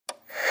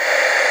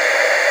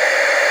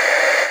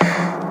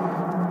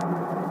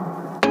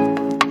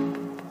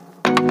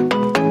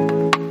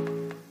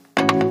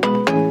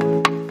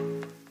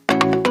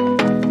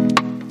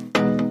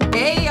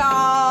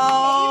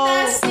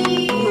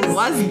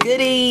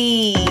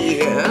We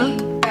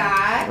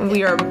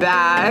are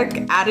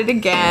back at it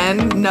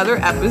again. Another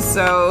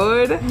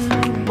episode.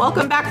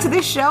 Welcome back to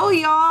the show,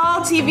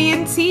 y'all.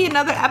 TV&T,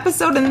 another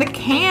episode in the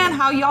can.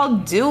 How y'all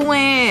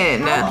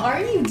doing? How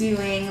are you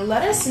doing?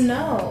 Let us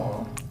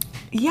know.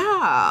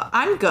 Yeah,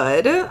 I'm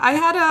good. I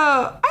had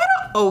an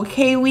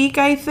okay week,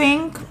 I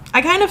think.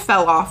 I kind of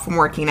fell off from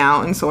working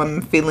out, and so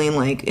I'm feeling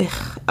like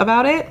ugh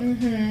about it.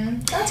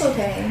 That's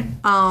okay.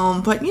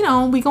 But you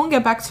know, we gonna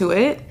get back to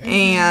it,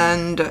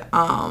 and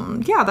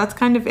yeah, that's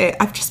kind of it.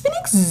 I've just been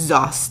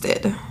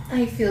exhausted.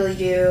 I feel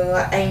you.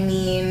 I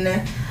mean,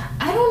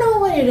 I don't know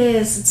what it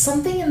is. It's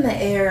something in the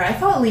air. I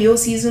thought Leo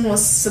season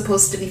was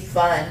supposed to be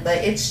fun, but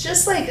it's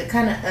just like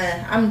kind of,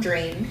 I'm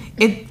drained.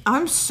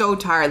 I'm so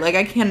tired. Like,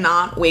 I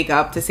cannot wake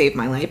up to save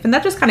my life. And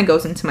that just kind of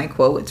goes into my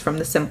quote. It's from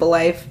The Simple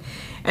Life.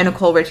 And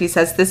Nicole Richie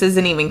says, "This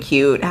isn't even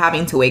cute,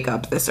 having to wake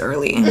up this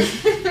early."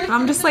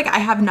 I'm just like, I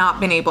have not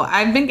been able.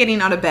 I've been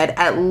getting out of bed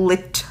at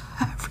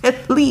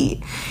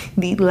literally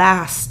the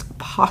last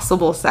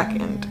possible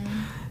second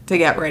to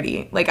get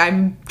ready. Like,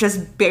 I'm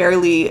just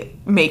barely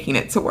making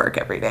it to work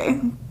every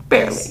day.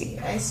 Barely.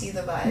 I see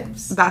the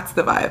vibes. That's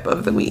the vibe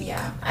of the week.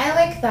 Yeah, I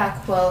like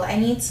that quote. I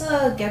need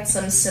to get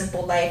some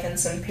Simple Life and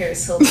some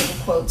Paris Hilton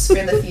quotes for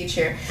the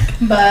future.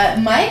 But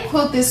my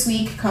quote this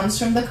week comes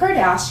from the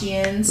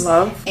Kardashians.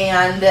 Love.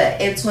 And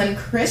it's when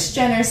Kris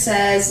Jenner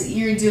says,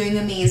 "You're doing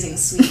amazing,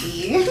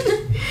 sweetie."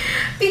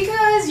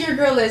 Because your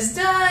girl is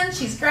done.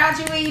 She's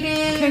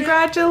graduated.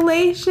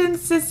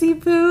 Congratulations, sissy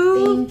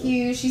poo. Thank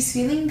you. She's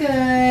feeling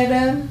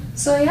good.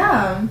 So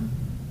yeah.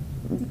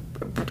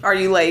 Are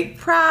you, like,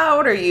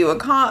 proud? Are you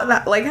like,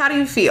 how do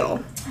you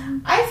feel?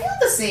 I feel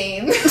the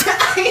same.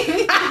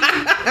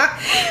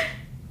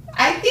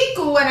 I think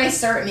when I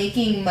start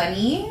making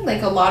money,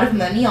 like a lot of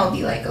money, I'll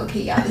be like,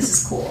 okay, yeah, this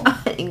is cool.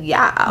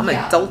 Yeah, I'm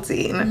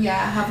adulting.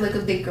 Yeah, have like a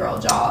big girl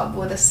job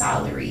with a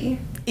salary.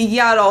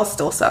 Yeah, it all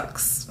still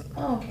sucks.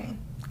 Oh, okay.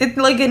 It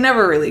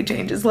never really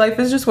changes. Life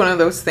is just one of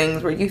those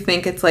things where you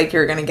think it's like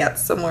you're gonna get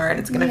somewhere and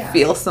it's gonna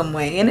feel some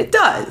way, and it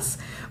does.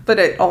 But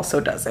it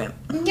also doesn't.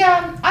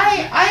 Yeah,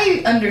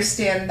 I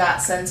understand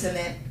that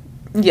sentiment.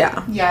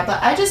 Yeah. Yeah,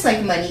 but I just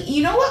like money.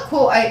 You know what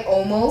quote I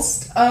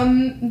almost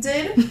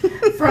did?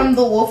 From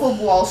The Wolf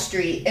of Wall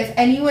Street. "If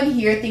anyone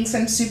here thinks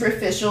I'm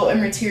superficial and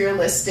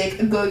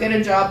materialistic, go get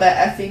a job at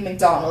effing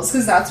McDonald's,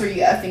 because that's where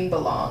you effing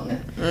belong."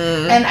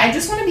 And I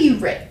just want to be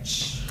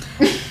rich.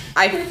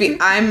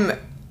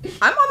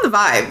 I'm on the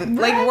vibe.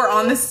 Right? Like, we're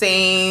on the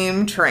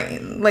same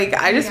train. Like,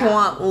 I just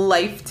want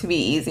life to be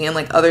easy and,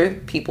 like, other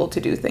people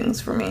to do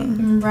things for me.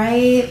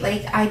 Right?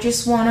 Like, I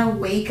just want to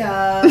wake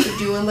up,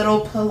 do a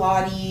little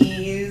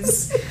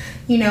Pilates,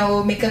 you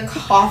know, make a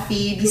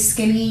coffee, be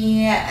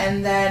skinny,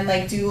 and then,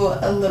 like, do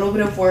a little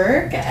bit of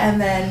work,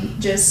 and then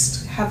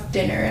just have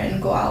dinner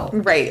and go out.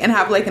 Right, and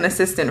have, like, an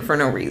assistant for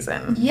no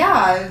reason.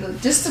 Yeah,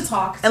 just to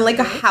talk to and, like,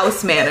 me. a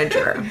house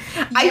manager.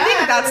 I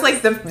think that's,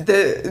 like,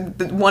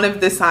 the one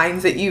of the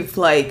signs that you've,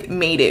 like,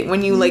 made it.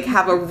 When you, like,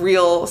 have a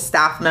real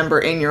staff member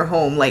in your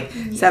home, like,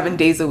 7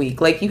 days a week.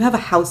 Like, you have a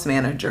house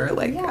manager.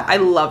 Like, I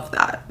love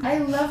that. I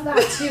love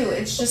that, too.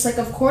 It's just, like,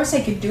 of course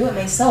I could do it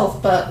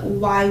myself, but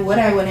why would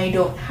I when I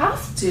don't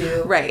have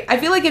to? Right. I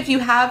feel like if you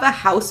have a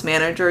house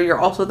manager, you're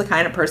also the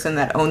kind of person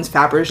that owns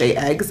Fabergé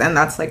eggs, and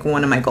that's, like,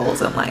 one of my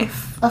goals in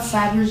life. A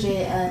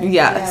Fabergé egg.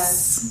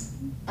 Yes.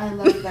 I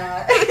love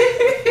that.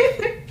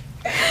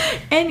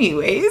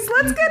 Anyways,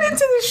 let's get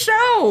into the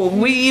show.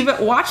 We've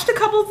watched a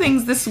couple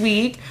things this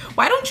week.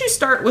 Why don't you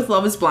start with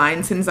Love is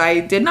Blind, since I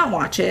did not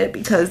watch it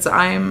because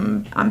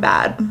I'm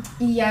bad.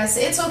 Yes,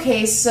 it's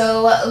okay.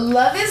 So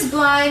Love is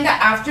Blind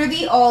After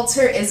the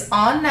Altar is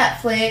on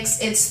Netflix.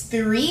 It's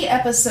 3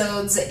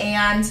 episodes,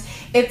 and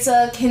it's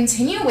a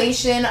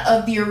continuation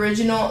of the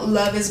original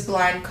Love is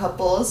Blind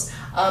couples.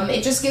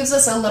 It just gives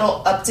us a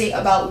little update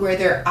about where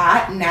they're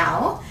at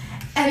now.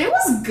 And it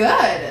was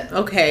good.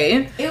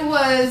 Okay. It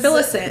was... Fill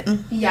us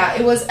in. Yeah,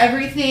 it was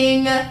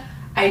everything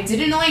I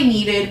didn't know I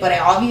needed, but I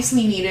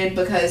obviously needed,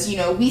 because, you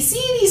know, we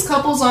see these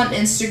couples on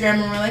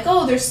Instagram and we're like,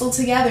 oh, they're still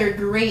together,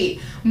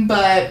 great.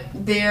 But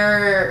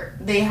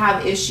they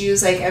have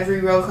issues like every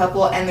real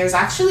couple, and there's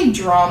actually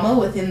drama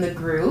within the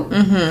group.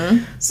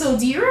 Mm-hmm. So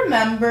do you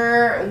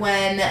remember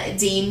when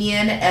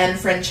Damien and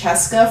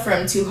Francesca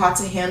from Too Hot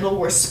to Handle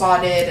were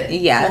spotted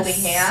holding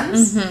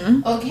hands?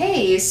 Mm-hmm.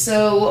 Okay,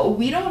 so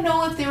we don't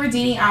know if they were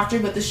dating after,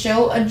 but the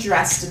show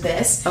addressed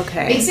this.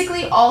 Okay.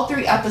 Basically, all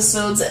 3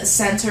 episodes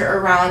center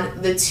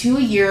around the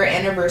 2-year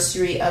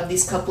anniversary of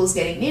these couples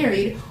getting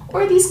married,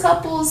 or these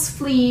couples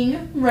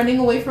fleeing, running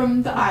away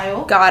from the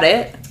aisle. Got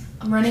it.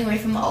 Running away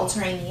from the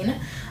altar, I mean.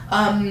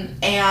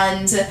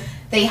 And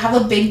they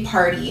have a big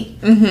party.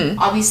 Mm-hmm.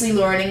 Obviously,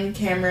 Lauren and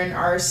Cameron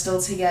are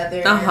still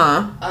together.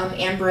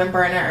 Amber and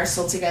Barnett are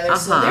still together,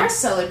 so they're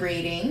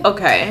celebrating.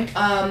 Okay.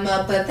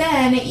 But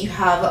then you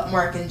have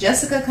Mark and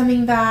Jessica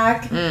coming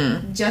back.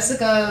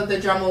 Jessica,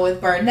 the drama with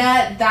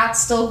Barnett,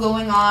 that's still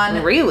going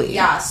on. Really?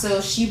 Yeah,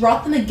 so she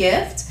brought them a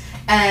gift.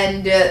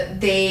 and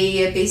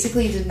they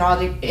basically did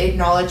not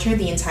acknowledge her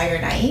the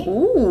entire night.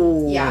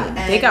 Ooh. Yeah,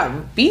 and they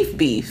got beef.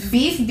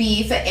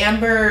 Beef.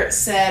 Amber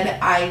said,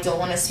 I don't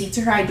want to speak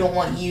to her. I don't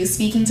want you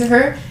speaking to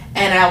her.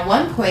 And at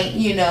one point,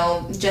 you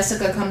know,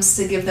 Jessica comes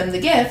to give them the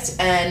gift,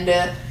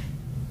 and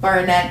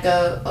Barnett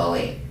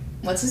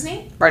what's his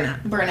name?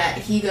 Barnett.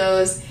 He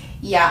goes,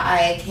 yeah,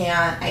 I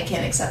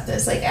can't accept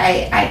this. Like,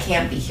 I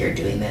can't be here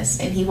doing this.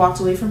 And he walked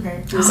away from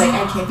her. He was like,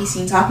 I can't be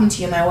seen talking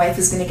to you. My wife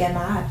is going to get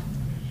mad.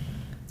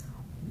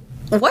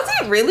 Was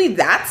it really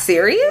that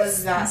serious? It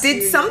was that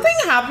serious. Did something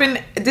happen?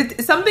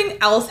 Did something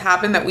else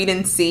happen that we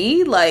didn't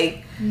see?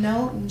 Like,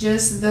 no,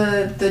 just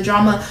the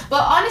drama.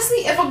 But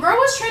honestly, if a girl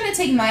was trying to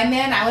take my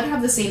man, I would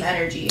have the same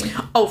energy.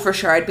 Oh, for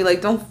sure. I'd be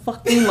like, don't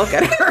fucking look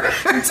at her.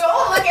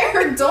 Don't look at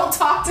her. Don't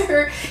talk to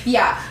her.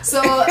 Yeah.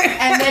 So,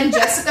 and then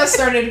Jessica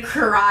started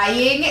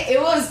crying. It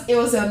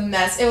was a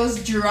mess. It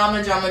was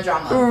drama.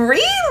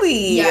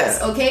 Really?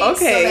 Yes. Okay. So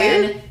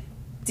then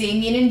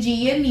Damien and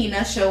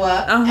Giannina show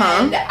up,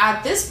 and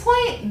at this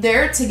point,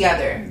 they're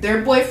together.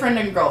 They're boyfriend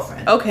and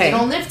girlfriend. Okay. They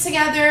don't live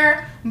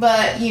together,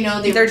 but, you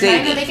know, they're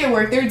trying to make it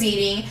work. They're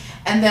dating,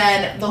 and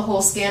then the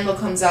whole scandal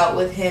comes out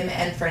with him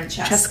and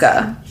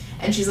Francesca.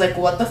 And she's like,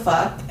 what the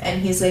fuck?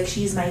 And he's like,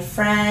 she's my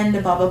friend,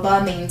 blah, blah,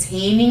 blah,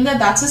 maintaining that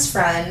that's his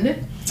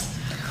friend.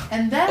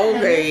 And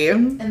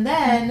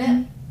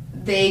then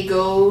they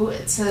go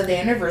to the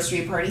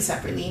anniversary party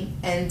separately,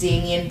 and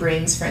Damien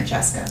brings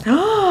Francesca.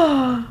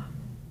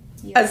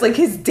 Yeah. As like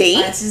his date?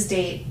 That's his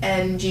date.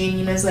 And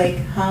Giannina's like,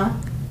 huh?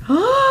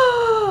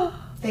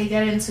 They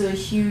get into a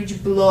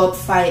huge blow-up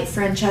fight.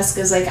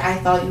 Francesca's like, I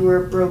thought you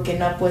were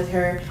broken up with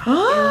her. It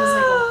was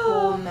like a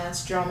whole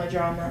mess,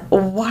 drama.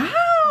 Wow.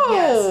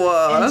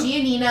 Yes. And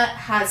Giannina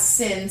has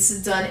since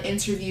done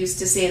interviews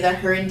to say that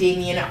her and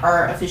Damien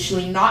are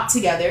officially not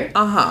together.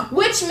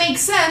 Which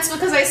makes sense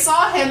because I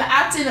saw him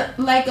acting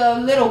like a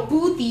little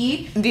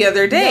booty the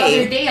other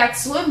day at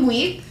Swim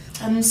Week.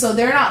 So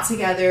they're not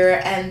together,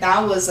 and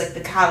that was like the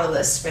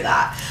catalyst for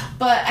that.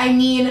 But I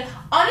mean,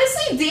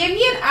 honestly,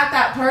 Damien at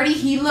that party,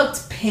 he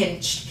looked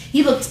pinched.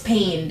 He looked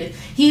pained.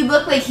 He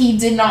looked like he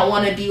did not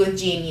want to be with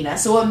Giannina.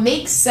 So it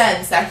makes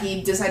sense that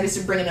he decided to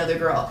bring another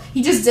girl.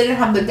 He just didn't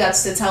have the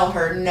guts to tell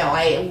her, no,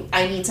 I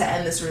need to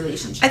end this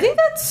relationship. I think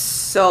that's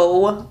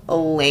so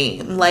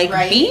lame. Like,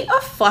 right? Be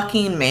a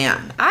fucking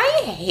man.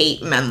 I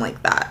hate men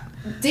like that.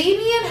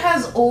 Damien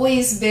has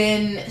always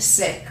been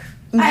sick.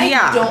 I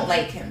don't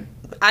like him.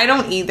 I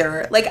don't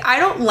either. Like, I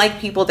don't like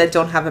people that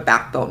don't have a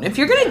backbone. If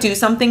you're gonna do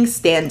something,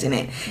 stand in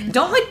it.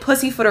 Don't, like,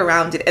 pussyfoot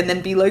around it and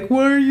then be like,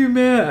 why are you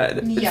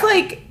mad? Yeah. It's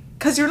like,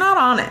 because you're not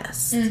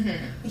honest.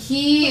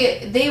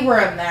 They were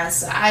a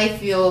mess. I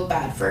feel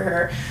bad for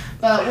her.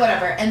 But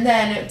whatever. And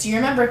then, do you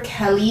remember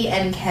Kelly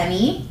and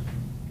Kenny?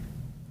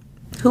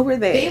 Who were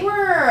they? They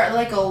were,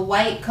 like, a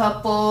white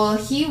couple.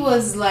 He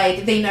was,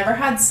 like, they never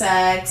had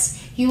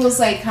sex. He was,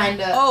 like, kind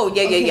of... Oh,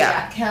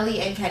 yeah. Kelly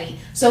and Kenny.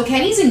 So,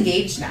 Kenny's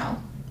engaged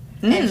now.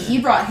 And he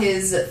brought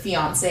his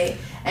fiance,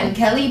 and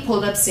Kelly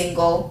pulled up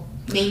single,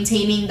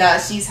 maintaining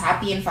that she's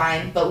happy and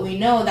fine. But we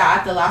know that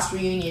at the last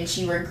reunion,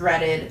 she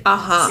regretted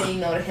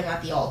saying no to him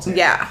at the altar.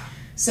 Yeah.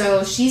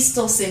 So she's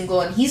still single,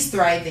 and he's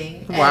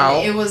thriving. Wow.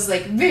 And it was,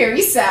 like,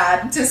 very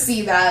sad to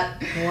see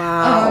that.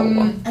 Wow.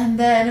 And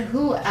then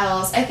who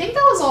else? I think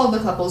that was all the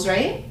couples,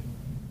 right?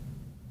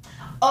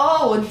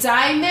 Oh,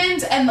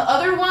 Diamond and the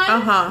other one,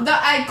 the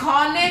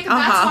iconic.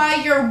 That's why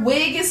your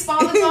wig is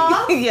falling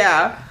off.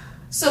 Yeah.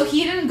 So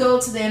he didn't go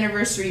to the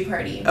anniversary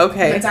party.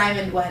 Okay. But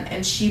Diamond went,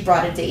 and she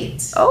brought a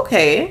date.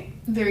 Okay.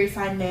 Very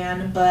fine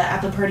man, but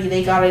at the party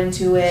they got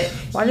into it.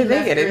 Why did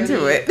they get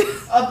into it?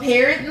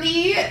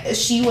 Apparently,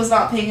 she was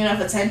not paying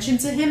enough attention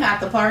to him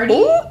at the party.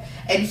 Ooh.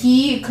 And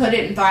he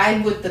couldn't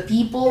vibe with the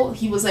people.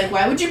 He was like,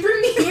 why would you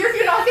bring me here if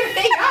you're not going to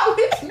hang out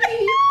with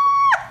me?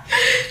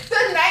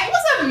 The night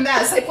was a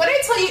mess. Like, when I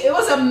tell you it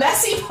was a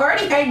messy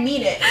party, I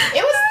mean it.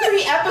 It was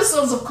 3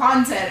 episodes of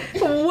content.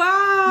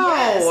 Wow.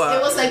 Yes.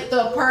 It was like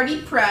the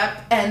party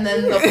prep and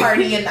then the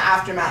party and the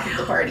aftermath of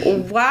the party.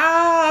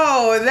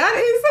 Wow. That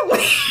is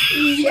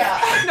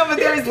yeah. No, but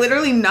there is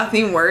literally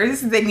nothing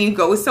worse than you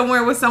go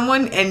somewhere with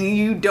someone and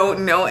you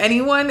don't know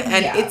anyone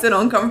and it's an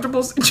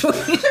uncomfortable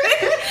situation.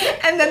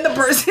 And then the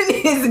person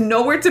is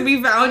nowhere to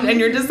be found and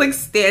you're just like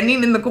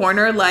standing in the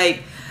corner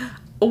like,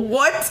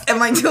 what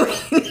am I doing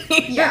here?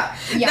 Yeah.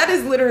 That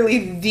is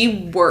literally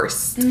the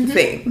worst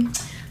thing.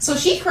 So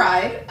she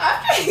cried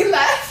after he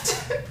left.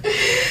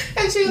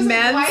 And she was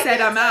Man like, said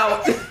I'm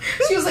out.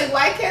 She was like,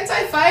 why can't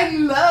I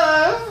find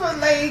love?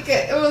 Like,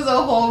 it was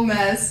a whole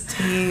mess.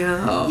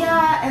 Damn.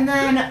 Yeah, and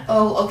then,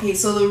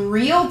 so the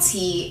real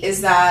tea is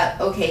that,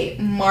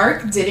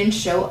 Mark didn't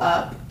show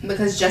up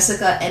because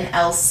Jessica and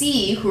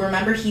LC, who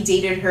remember he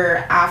dated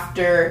her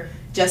after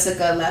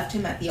Jessica left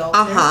him at the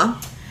altar.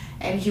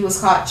 And he was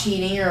caught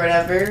cheating or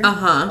whatever.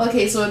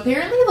 Okay, so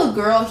apparently the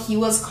girl he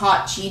was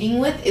caught cheating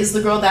with is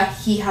the girl that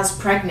he has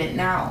pregnant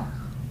now.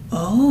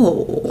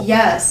 Oh.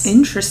 Yes.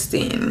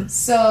 Interesting.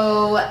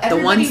 So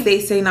the ones they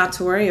say not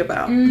to worry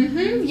about.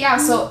 Yeah,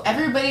 so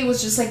everybody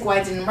was just like,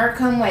 why didn't Mark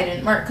come?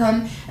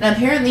 And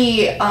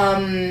apparently,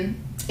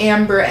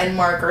 Amber and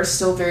Mark are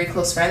still very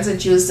close friends,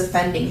 and she was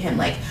defending him.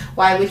 Like,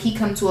 why would he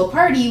come to a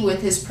party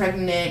with his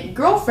pregnant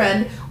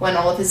girlfriend when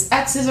all of his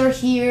exes are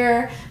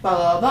here? Blah,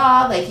 blah,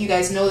 blah. Like, you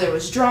guys know there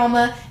was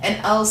drama.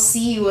 And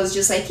LC was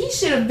just like, he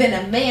should have been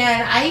a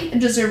man. I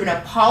deserve an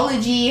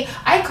apology.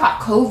 I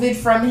caught COVID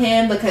from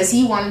him because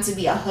he wanted to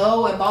be a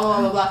hoe and blah, blah,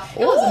 blah, blah.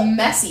 It was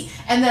messy.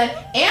 And then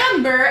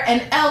Amber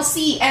and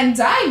LC and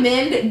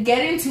Diamond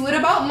get into it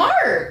about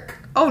Mark.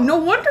 Oh, no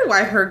wonder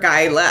why her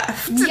guy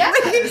left.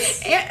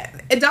 Yes.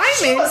 Diamond.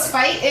 She was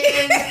fighting.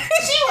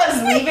 She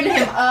was leaving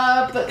him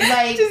up.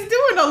 Like, just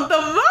doing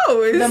the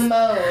most. The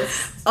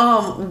most.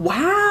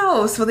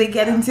 Wow. So they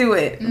get into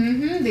it.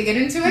 Mm-hmm. They get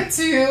into it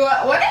too.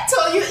 When I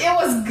told you it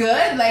was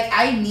good, like,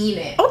 I mean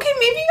it. Okay,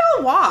 maybe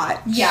I'll watch.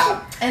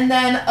 Yeah. And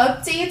then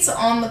updates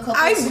on the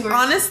couples who were...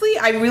 Honestly,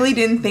 I really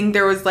didn't think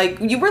there was, like...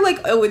 You were like,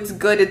 oh, it's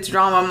good, it's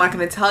drama, I'm not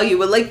going to tell you.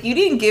 But, like, you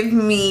didn't give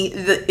me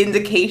the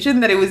indication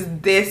that it was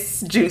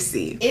this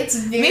juicy. It's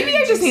very Maybe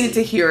I just needed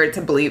to hear it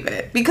to believe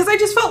it. Because I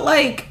just felt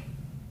like...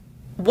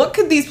 What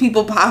could these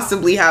people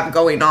possibly have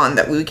going on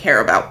that we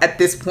care about at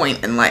this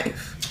point in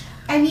life?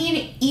 I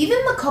mean, even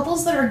the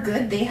couples that are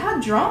good, they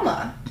had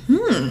drama.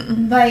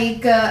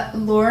 Like,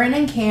 Lauren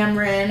and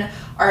Cameron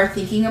are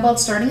thinking about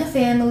starting a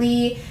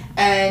family,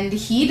 and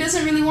he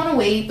doesn't really want to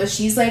wait, but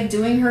she's, like,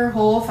 doing her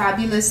whole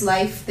fabulous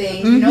life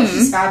thing. You know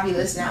she's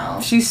fabulous now.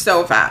 She's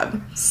so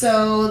fab.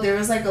 So there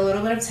was, like, a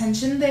little bit of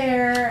tension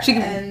there.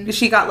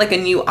 She got, like, a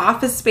new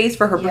office space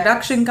for her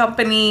production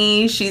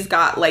company. She's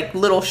got, like,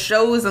 little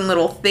shows and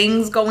little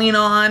things going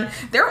on.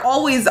 They're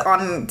always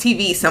on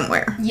TV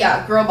somewhere.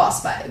 Yeah, girl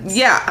boss vibes.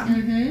 Yeah.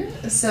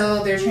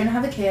 So they're trying to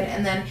have a kid,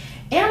 and then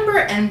Amber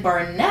and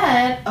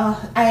Barnett,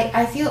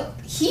 I feel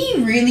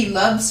he really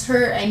loves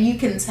her, and you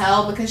can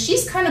tell because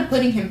she's kind of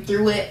putting him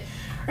through it.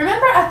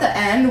 Remember at the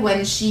end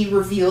when she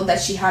revealed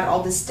that she had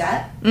all this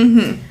debt?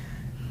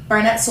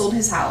 Barnett sold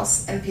his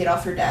house and paid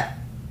off her debt.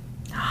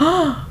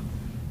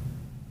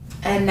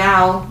 And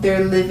now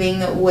they're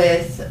living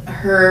with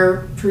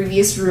her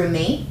previous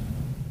roommate,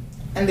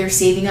 and they're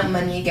saving up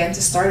money again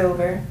to start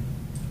over.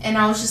 And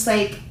I was just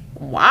like,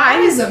 why?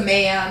 That is a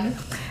man.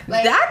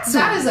 Like, that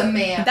is a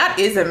man. That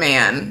is a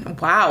man.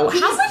 Wow.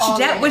 How much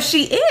debt was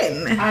she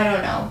in? I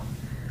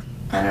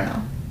don't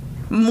know.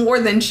 More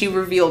than she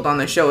revealed on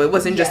the show. It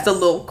wasn't just a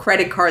little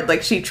credit card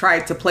like she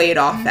tried to play it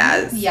off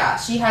as. Yeah,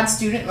 she had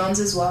student loans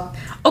as well.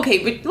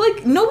 Okay, but,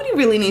 like, nobody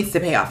really needs to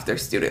pay off their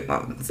student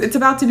loans. It's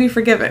about to be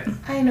forgiven.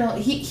 I know.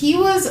 He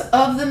was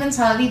of the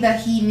mentality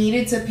that he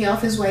needed to pay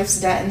off his wife's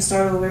debt and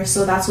start over,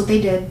 so that's what they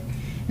did.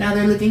 Now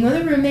they're living with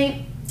a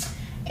roommate,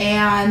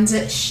 and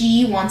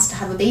she wants to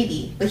have a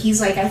baby. But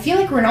he's like, I feel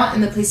like we're not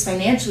in the place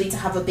financially to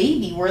have a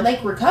baby. We're,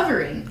 like,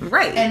 recovering.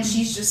 Right. And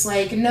she's just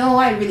like, no,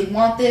 I really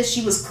want this.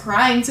 She was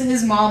crying to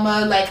his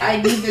mama, like, I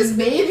need this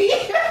baby.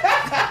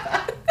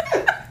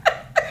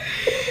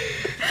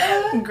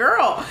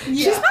 Girl,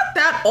 she's not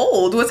that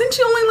old. Wasn't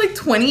she only, like,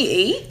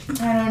 28?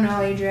 I don't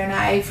know, Adriana.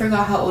 I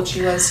forgot how old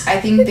she was. I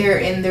think they're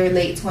in their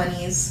late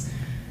 20s.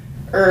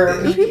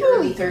 Or maybe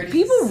early 30s.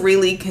 People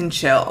really can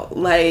chill.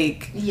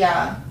 Like...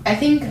 Yeah. I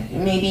think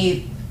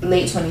maybe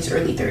late 20s,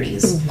 early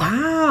 30s.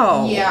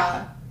 Wow.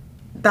 Yeah.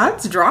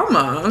 That's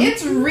drama.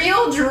 It's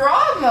real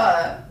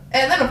drama.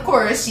 And then, of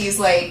course, she's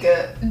like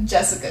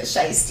Jessica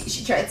Shiesty.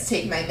 She tried to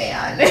take my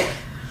man.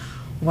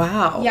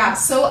 Wow. Yeah,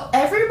 so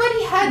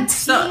everybody had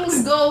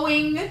things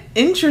going.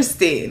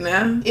 Interesting.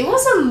 It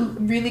was a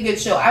really good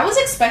show. I was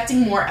expecting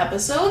more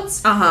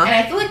episodes. And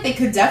I feel like they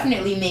could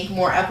definitely make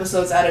more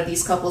episodes out of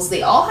these couples.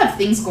 They all have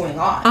things going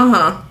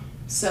on.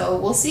 So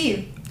we'll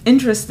see.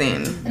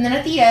 Interesting. And then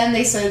at the end,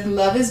 they said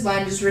Love is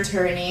Blind is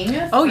returning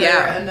for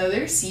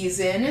another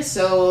season.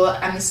 So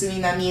I'm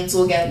assuming that means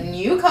we'll get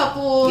new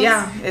couples.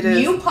 Yeah, it is.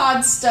 New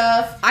pod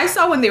stuff. I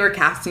saw when they were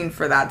casting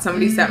for that.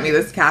 Somebody sent me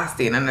this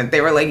casting, and they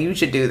were like, you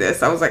should do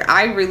this. I was like,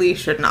 I really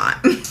should not.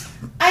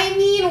 I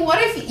mean, what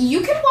if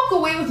you can walk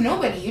away with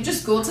nobody? You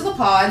just go to the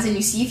pods and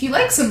you see if you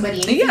like somebody.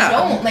 And if you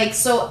don't, like,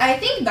 so I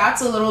think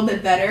that's a little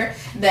bit better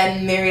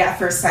than Married at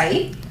First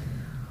Sight.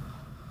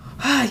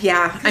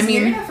 Yeah, I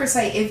mean, Married at First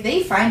Sight, if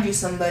they find you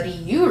somebody,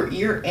 you're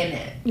in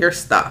it. You're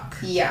stuck.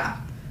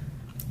 Yeah.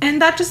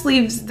 And that just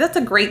leaves, that's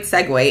a great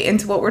segue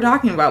into what we're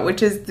talking about,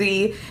 which is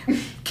the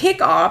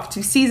kickoff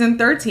to season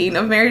 13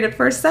 of Married at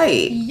First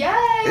Sight.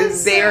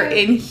 Yes! They're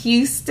in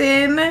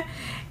Houston,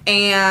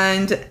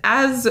 and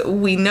as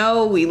we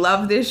know, we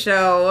love this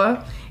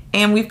show,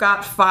 and we've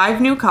got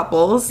 5 new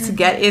couples to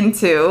get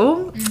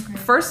into.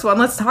 First one,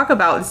 let's talk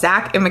about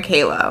Zach and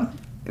Michaela.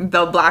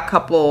 The black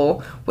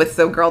couple with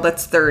the girl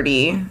that's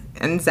 30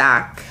 and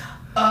Zach.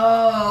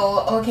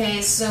 Oh,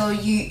 okay. So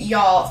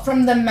y'all,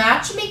 from the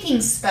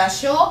matchmaking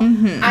special,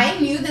 I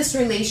knew this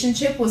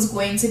relationship was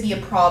going to be a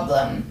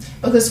problem.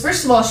 Because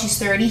first of all, she's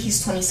 30,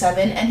 he's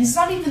 27, and he's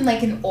not even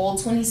like an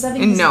old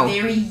 27, he's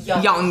very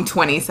young. Young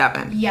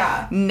 27.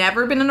 Yeah.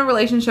 Never been in a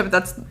relationship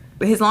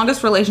his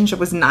longest relationship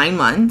was 9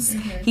 months.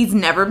 He's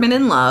never been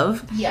in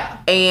love. Yeah.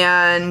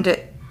 And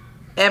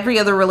every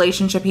other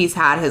relationship he's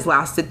had has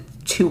lasted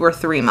 2 or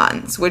 3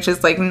 months, which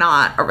is like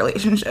not a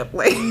relationship.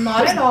 Like,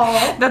 not at all.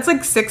 That's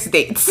like 6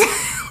 dates.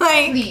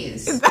 Like,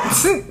 please,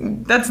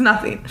 that's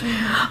nothing.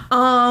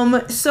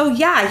 So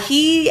yeah,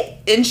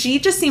 she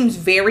just seems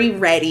very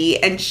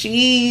ready, and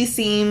she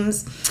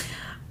seems,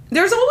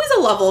 there's always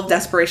a level of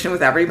desperation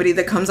with everybody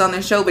that comes on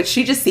the show, but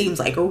she just seems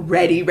like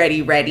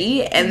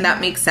ready, and that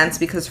makes sense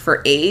because of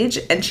her age,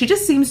 and she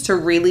just seems to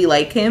really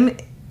like him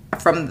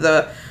from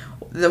the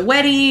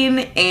wedding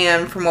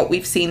and from what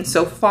we've seen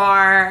so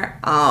far.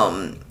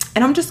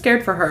 And I'm just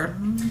scared for her.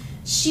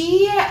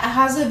 She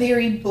has a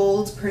very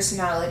bold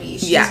personality.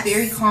 She's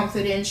very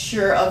confident,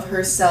 sure of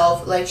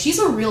herself. Like, she's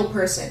a real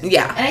person.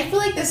 Yeah. And I feel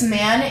like this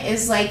man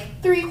is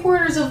like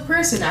 3/4 of a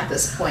person at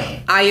this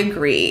point. I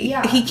agree.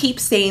 Yeah. He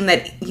keeps saying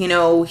that, you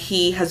know,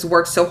 he has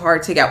worked so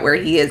hard to get where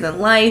he is in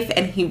life,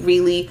 and he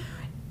really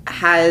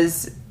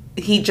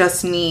he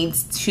just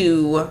needs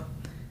to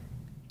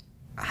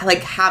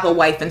like have a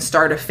wife and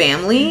start a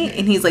family,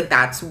 and he's like,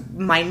 that's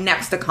my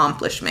next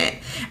accomplishment.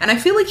 And I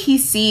feel like he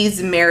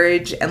sees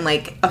marriage and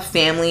like a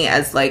family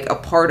as like a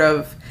part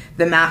of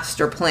the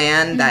master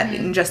plan that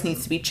just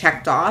needs to be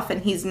checked off,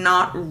 and he's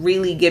not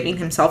really giving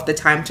himself the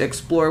time to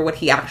explore what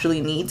he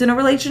actually needs in a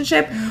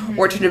relationship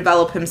or to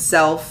develop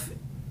himself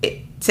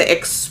to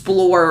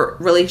explore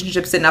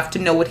relationships enough to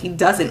know what he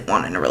doesn't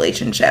want in a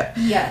relationship.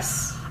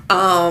 Yes.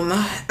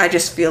 I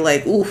just feel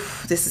like,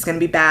 oof, this is going to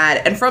be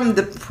bad. And from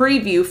the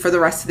preview for the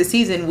rest of the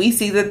season, we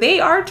see that they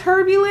are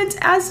turbulent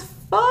as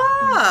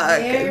fuck.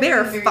 They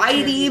are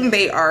fighting. Turbulent.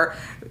 They are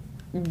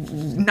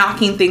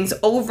knocking things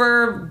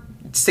over.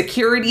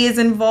 Security is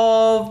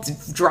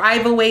involved.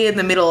 Drive away in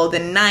the middle of the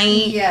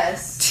night.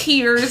 Yes.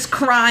 Tears,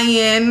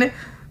 crying.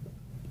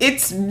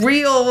 It's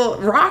real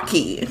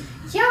rocky.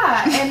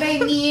 Yeah, and I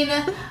mean,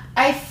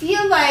 I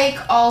feel like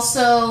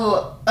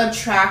also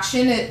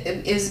attraction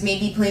is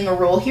maybe playing a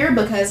role here,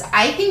 because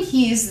I think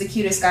he's the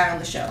cutest guy on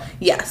the show.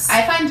 Yes.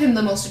 I find him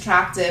the most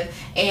attractive,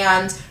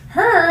 and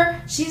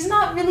her, she's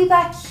not really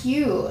that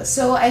cute.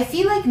 So I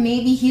feel like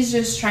maybe he's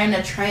just trying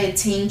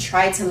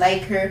to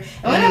like her.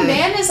 And when a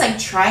man is like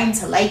trying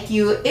to like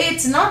you,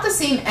 it's not the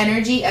same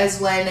energy as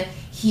when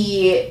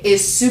he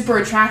is super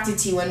attracted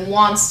to you and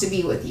wants to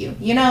be with you,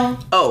 you know?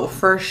 Oh,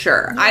 for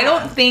sure. Yeah. I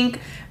don't think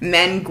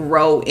men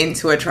grow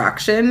into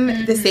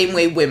attraction the same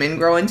way women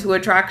grow into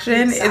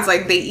attraction. Exactly. It's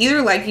like they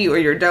either like you or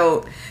you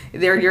don't.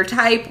 They're your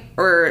type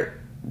or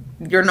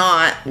you're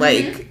not.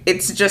 Like,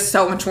 it's just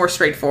so much more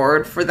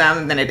straightforward for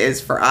them than it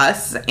is for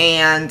us.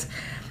 And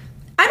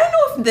I don't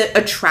know if the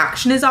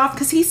attraction is off,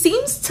 because he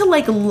seems to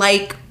like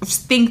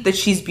think that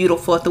she's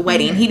beautiful at the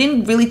wedding. He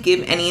didn't really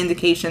give any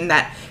indication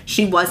that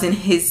she wasn't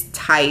his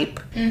type.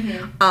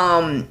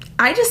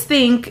 I just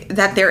think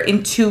that they're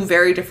in two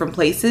very different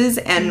places,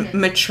 and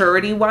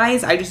maturity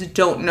wise, I just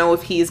don't know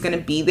if he is going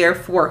to be there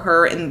for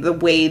her in the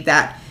way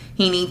that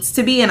he needs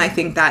to be. And I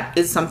think that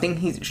is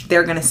something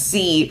they're going to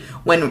see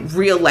when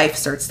real life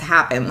starts to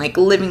happen, like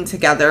living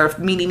together,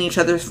 meeting each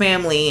other's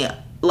family,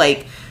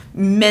 like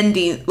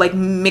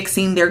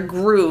mixing their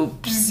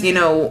groups, you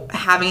know,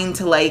 having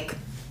to like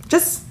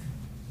just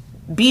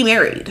be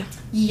married.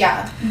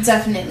 Yeah,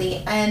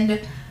 definitely.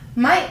 And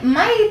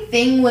my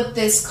thing with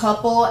this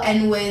couple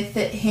and with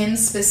him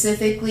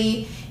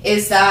specifically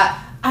is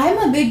that I'm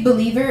a big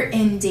believer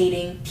in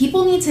dating.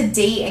 People need to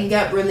date and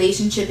get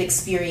relationship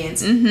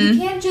experience. You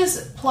can't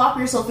just plop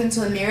yourself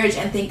into a marriage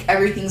and think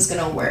everything's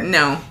gonna work.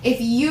 No. If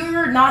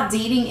you're not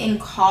dating in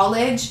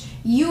college,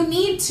 you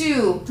need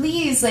to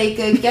please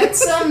get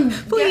some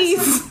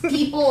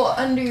people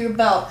under your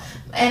belt.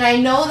 And I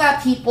know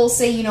that people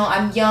say, you know,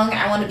 I'm young,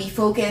 I want to be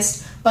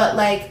focused, but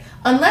like,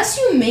 unless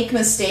you make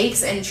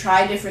mistakes and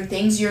try different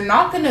things, you're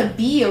not going to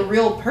be a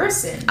real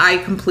person. I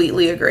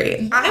completely agree.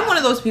 Yeah. I'm one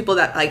of those people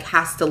that like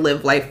has to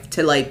live life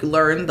to like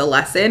learn the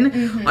lesson,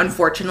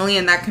 unfortunately,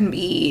 and that can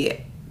be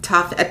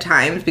tough at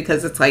times,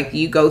 because it's like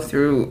you go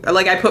through,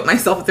 like I put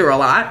myself through a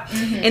lot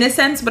in a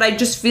sense, but I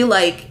just feel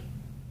like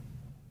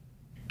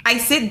I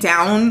sit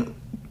down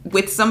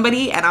with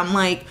somebody and I'm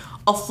like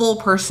a full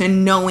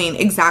person, knowing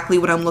exactly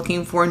what I'm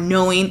looking for,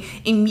 knowing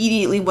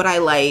immediately what I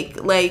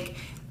like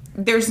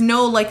there's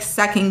no like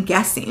second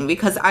guessing,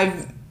 because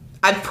I've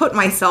put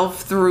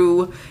myself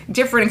through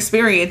different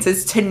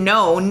experiences to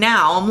know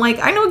now. I'm like,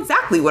 I know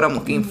exactly what I'm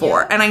looking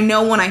for, and I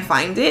know when I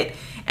find it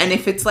and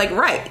if it's like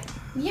right.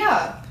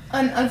 Yeah.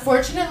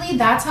 Unfortunately,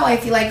 that's how I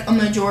feel like a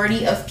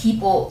majority of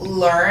people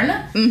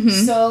learn.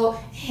 So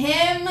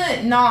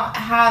him not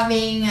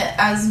having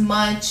as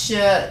much,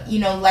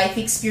 life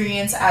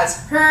experience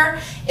as her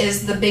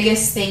is the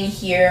biggest thing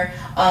here.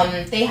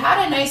 They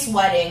had a nice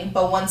wedding,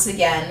 but once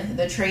again,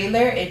 the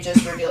trailer, it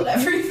just revealed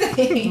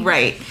everything.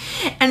 Right.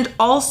 And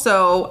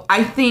also,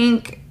 I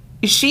think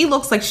she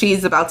looks like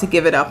she's about to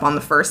give it up on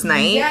the first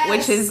night,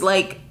 which is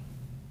like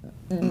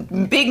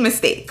big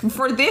mistake.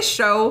 For this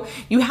show,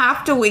 you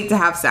have to wait to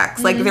have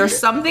sex. Like, there's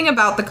something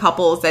about the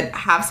couples that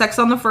have sex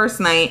on the first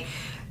night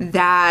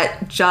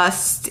that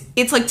just,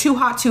 it's like too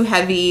hot, too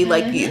heavy.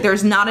 Like,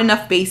 there's not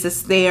enough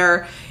basis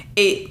there.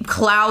 It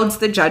clouds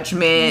the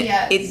judgment.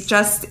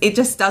 Yes. It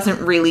just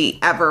doesn't really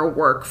ever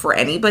work for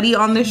anybody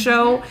on the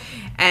show.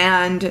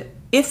 And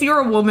if you're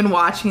a woman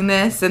watching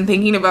this and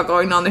thinking about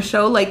going on the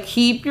show, like,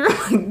 keep your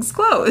legs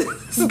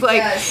closed. Like,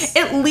 Yes.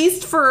 at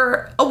least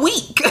for a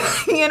week,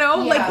 you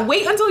know? Yeah. Like,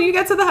 wait until you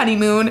get to the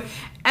honeymoon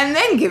and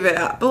then give it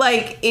up.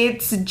 Like,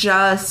 it's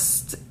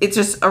just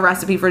a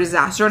recipe for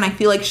disaster. And I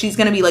feel like she's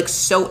gonna be, like,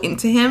 so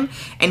into him,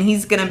 and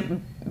he's gonna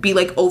be,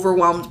 like,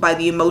 overwhelmed by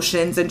the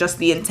emotions and just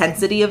the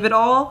intensity of it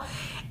all.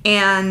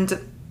 And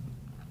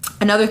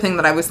another thing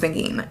that I was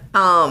thinking,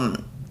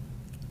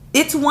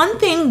 it's one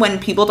thing when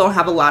people don't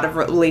have a lot of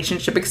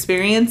relationship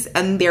experience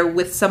and they're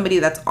with somebody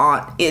that's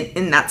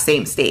in that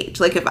same stage.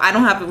 Like, if I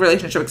don't have a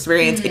relationship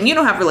experience and you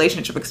don't have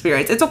relationship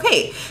experience, it's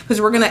okay, because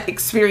we're going to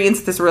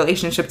experience this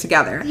relationship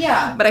together.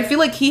 Yeah. But I feel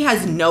like he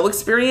has no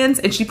experience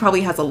and she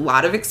probably has a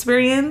lot of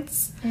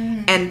experience.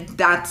 And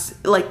that's,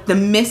 like, the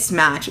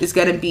mismatch is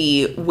going to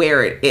be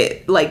where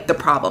it like, the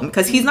problem.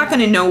 Because he's not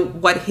going to know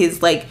what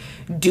his, like,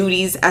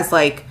 duties as,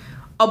 like,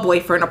 a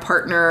boyfriend, a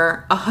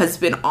partner, a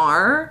husband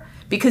are,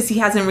 because he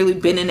hasn't really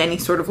been in any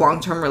sort of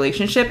long-term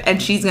relationship,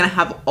 and she's gonna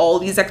have all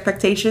these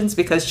expectations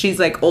because she's,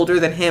 like,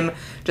 older than him,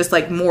 just,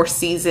 like, more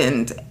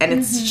seasoned,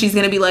 and she's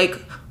gonna be like,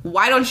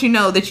 why don't you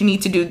know that you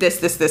need to do this,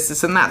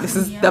 and that? This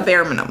is the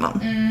bare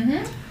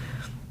minimum.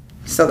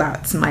 So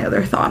that's my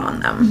other thought on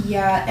them.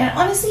 Yeah, and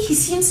honestly, he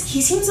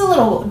seems a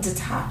little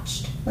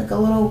detached, like a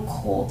little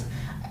cold.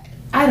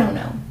 I don't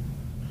know.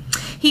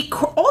 He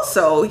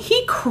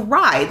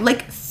cried,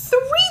 like, 3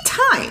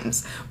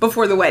 times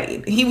before the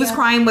wedding. He was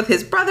crying with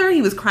his brother,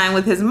 he was crying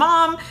with his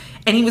mom,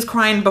 and he was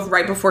crying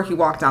right before he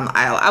walked down the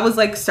aisle. I was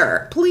like,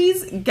 sir,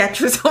 please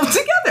get yourself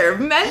together.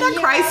 Men that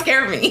cry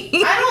scare me.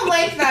 I don't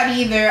like that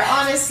either.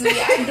 Honestly,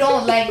 I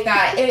don't like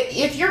that.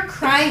 If you're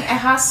crying, it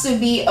has to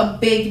be a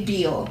big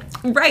deal.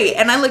 Right.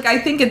 And I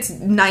think it's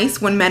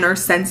nice when men are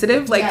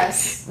sensitive. Like,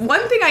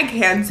 one thing I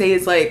can say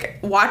is, like,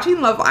 watching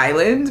Love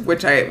Island,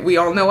 which we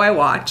all know I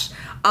watch,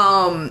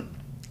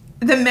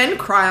 the men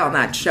cry on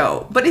that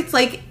show, but it's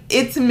like,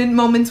 it's in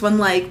moments when,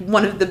 like,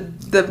 one of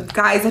the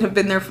guys that have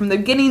been there from the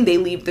beginning, they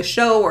leave the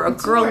show, or a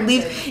girl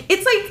leaves.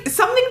 It's like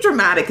something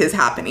dramatic is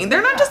happening.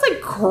 They're not just,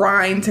 like,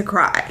 crying to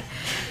cry.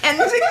 And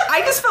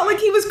I just felt like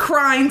he was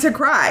crying to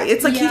cry.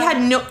 It's like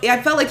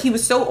I felt like he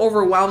was so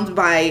overwhelmed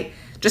by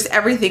just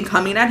everything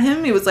coming at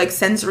him. It was like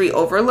sensory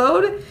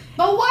overload.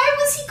 But why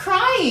was he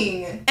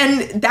crying?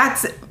 And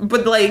that's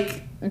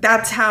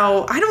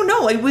how, I don't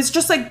know, it was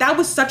just like, that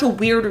was such a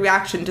weird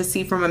reaction to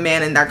see from a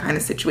man in that kind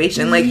of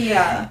situation. Like,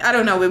 I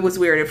don't know, it was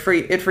weird. It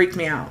freaked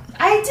me out.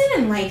 I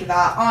didn't like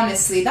that,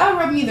 honestly. That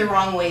rubbed me the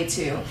wrong way,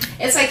 too.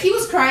 It's like, he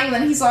was crying,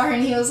 then he saw her,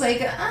 and he was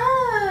like,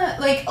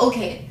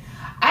 okay.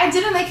 I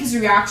didn't like his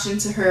reaction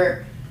to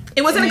her.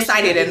 It wasn't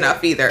excited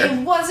enough, either. It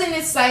wasn't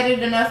excited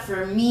enough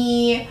for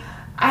me.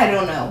 I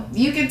don't know.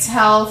 You could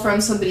tell from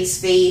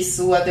somebody's face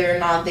whether or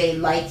not they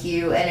like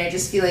you, and I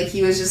just feel like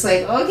he was just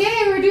like,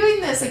 okay, we're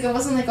doing this. Like, it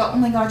wasn't like, oh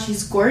my god,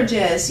 she's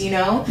gorgeous, you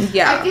know?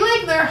 Yeah. I feel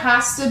like there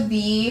has to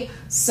be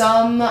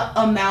some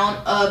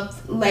amount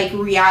of, like,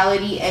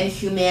 reality and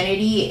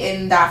humanity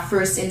in that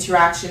first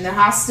interaction. There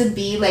has to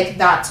be, like,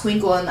 that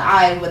twinkle in the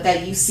eye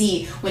that you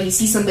see when you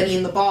see somebody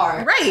in the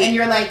bar. Right. And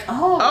you're like,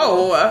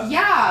 oh.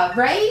 Yeah,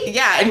 right?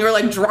 Yeah, and you're,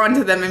 like, drawn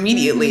to them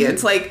immediately.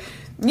 It's like,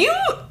 you've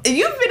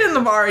been in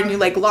the bar and you,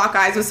 like, lock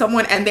eyes with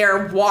someone and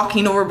they're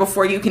walking over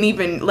before you can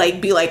even, like,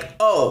 be like,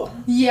 oh.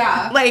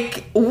 Yeah.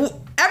 Like,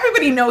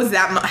 everybody knows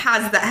that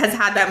has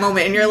had that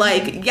moment, and you're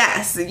like,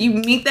 yes. You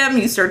meet them,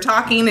 you start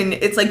talking, and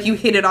it's like you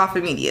hit it off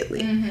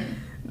immediately.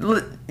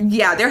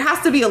 Yeah, there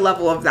has to be a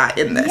level of that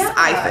in this,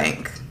 I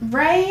think.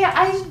 Right?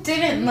 I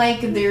didn't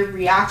like their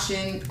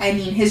reaction. I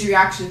mean, his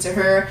reaction to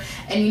her.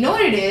 And you know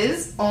what it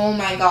is? Oh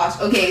my gosh.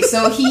 Okay,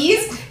 so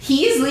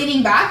he's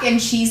leaning back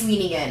and she's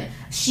leaning in.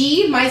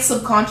 She might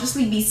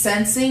subconsciously be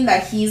sensing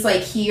that he's,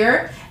 like,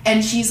 here,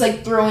 and she's,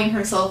 like, throwing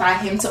herself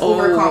at him to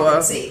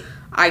overcompensate.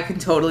 I can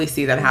totally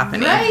see that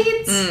happening.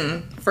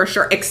 Right? For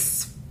sure.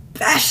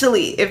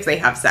 Especially if they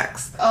have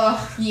sex.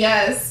 Oh,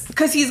 yes.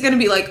 Because he's going to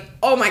be like,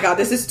 oh my god,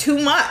 this is too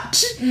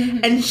much.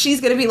 And she's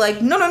going to be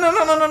like, no.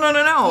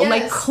 Yes.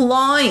 Like,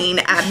 clawing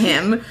at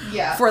him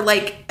for,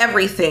 like,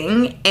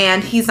 everything.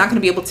 And he's not going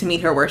to be able to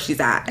meet her where she's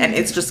at. And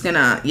it's just going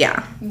to,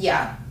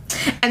 Yeah.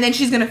 And then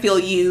she's going to feel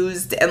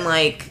used and,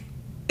 like,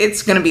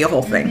 it's going to be a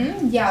whole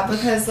thing. Yeah,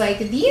 because, like,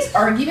 these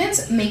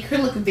arguments make her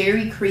look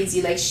very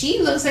crazy. Like, she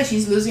looks like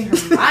she's losing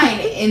her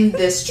mind in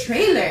this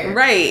trailer.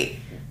 Right.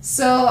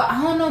 So,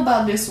 I don't know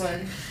about this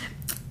one.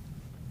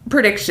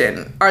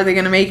 Prediction. Are they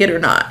going to make it or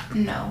not?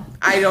 No.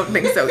 I don't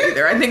think so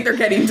either. I think they're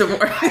getting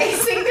divorced. I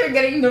think they're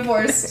getting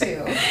divorced,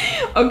 too.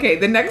 Okay,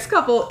 the next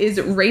couple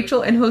is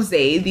Rachel and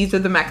Jose. These are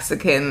the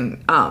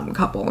Mexican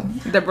couple.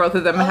 Both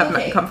of them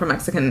have come from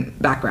Mexican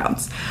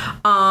backgrounds.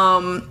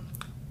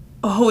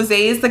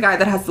 Jose is the guy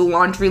that has the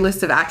laundry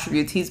list of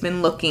attributes he's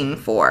been looking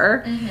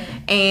for.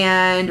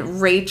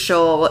 And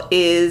Rachel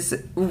is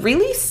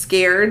really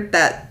scared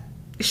that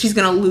she's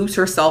gonna lose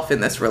herself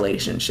in this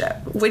relationship,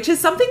 which is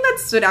something that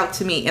stood out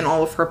to me in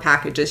all of her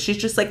packages. She's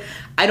just like,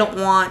 I don't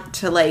want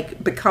to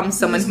like become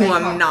someone who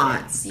I'm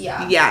not.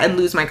 Yeah, and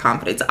lose my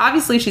confidence.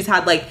 Obviously, she's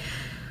had like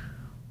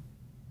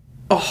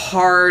a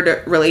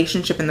hard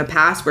relationship in the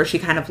past where she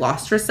kind of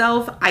lost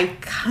herself. I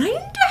kind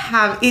of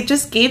have, it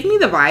just gave me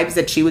the vibes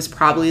that she was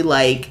probably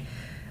like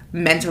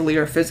mentally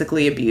or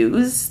physically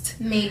abused.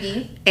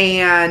 Maybe.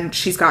 And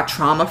she's got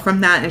trauma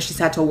from that, and she's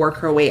had to work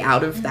her way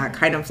out of that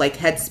kind of like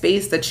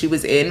headspace that she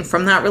was in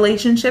from that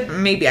relationship.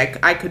 Maybe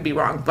I could be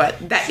wrong, but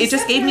that it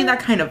just gave me that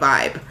kind of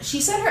vibe.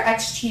 She said her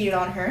ex cheated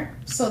on her,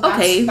 so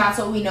that's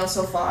what we know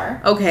so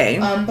far. Okay.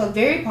 But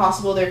very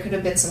possible there could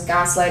have been some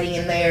gaslighting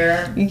in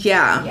there.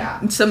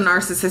 Yeah. Some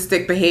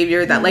narcissistic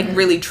behavior that like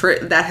really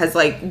that has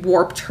like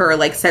warped her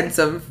like sense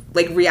of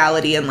like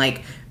reality and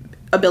like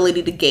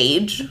ability to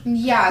gauge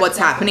what's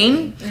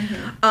happening.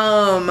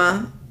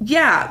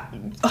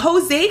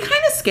 Jose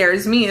kind of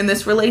scares me in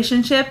this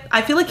relationship.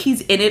 I feel like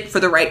he's in it for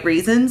the right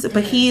reasons,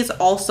 but he's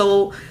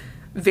also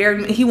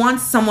he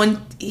wants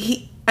someone,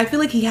 I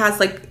feel like he has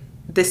like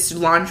this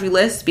laundry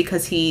list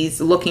because he's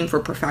looking for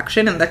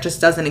perfection, and that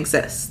just doesn't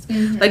exist.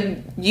 Like,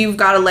 you've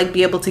got to like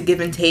be able to give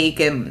and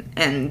take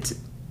and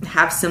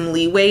have some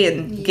leeway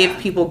and give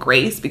people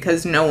grace,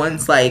 because no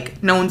one's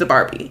a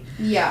Barbie.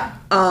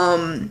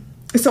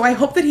 So I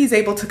hope that he's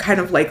able to kind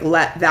of like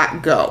let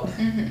that go.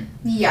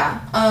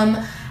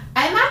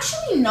 I'm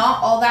actually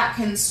not all that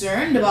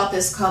concerned about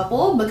this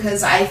couple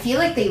because I feel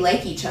like they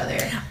like each other.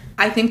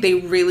 I think they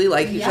really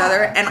like each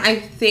other, and I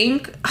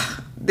think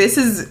this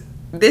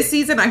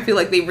season I feel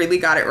like they really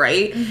got it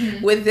right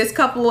with this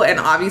couple, and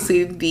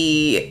obviously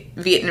the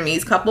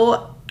Vietnamese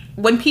couple.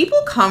 When people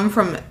come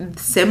from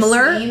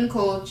similar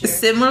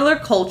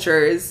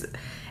cultures,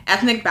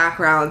 ethnic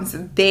backgrounds,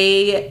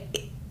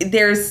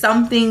 there's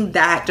something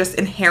that just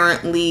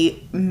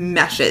inherently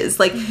meshes.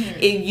 Like,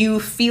 you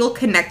feel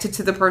connected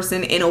to the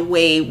person in a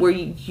way where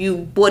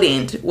you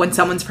wouldn't when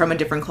someone's from a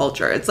different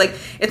culture. It's like,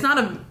 it's not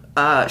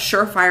a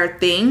surefire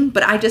thing,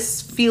 but I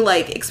just feel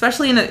like,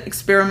 especially in an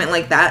experiment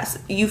like that,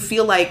 you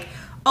feel like,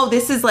 oh,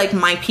 this is like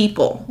my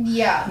people.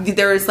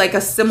 There's like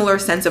a similar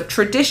sense of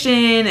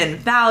tradition and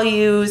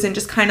values and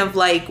just kind of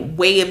like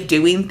way of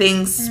doing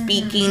things,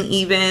 speaking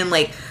even,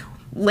 like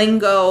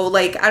lingo,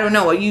 like, I don't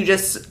know, you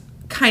just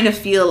kind of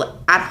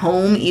feel at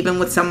home even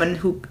with someone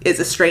who is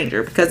a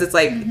stranger, because it's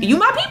like, you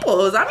my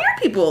peoples, I'm your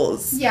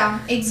peoples.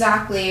 Yeah,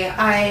 exactly.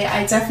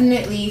 I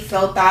definitely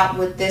felt that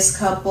with this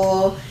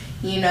couple.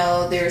 You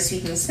know, they're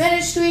speaking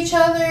Spanish to each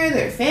other,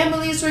 their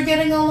families were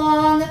getting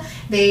along,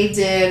 they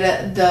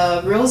did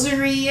the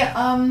rosary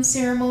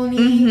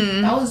ceremony.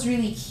 That was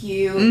really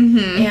cute.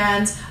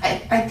 And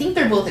I think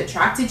they're both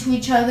attracted to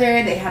each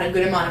other. They had a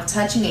good amount of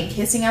touching and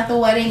kissing at the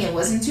wedding. It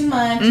wasn't too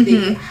much.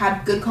 They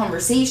had good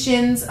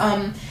conversations.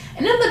 And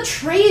in the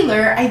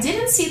trailer, I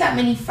didn't see that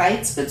many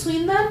fights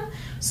between them.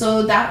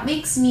 So that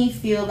makes me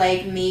feel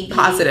like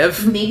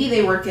positive. Maybe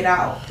they work it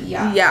out.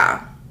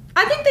 Yeah.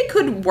 I think they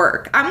could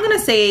work. I'm going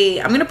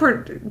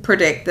to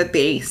predict that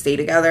they stay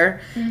together.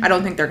 I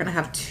don't think they're going to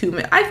have too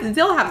many.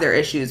 They'll have their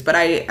issues, but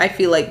I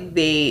feel like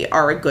they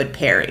are a good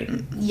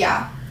pairing.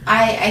 Yeah.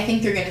 I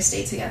think they're going to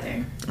stay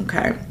together.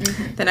 Okay.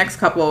 The next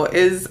couple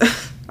is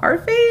our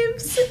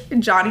faves,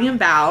 Johnny and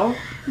Val.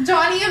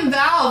 Johnny and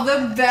Val,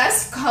 the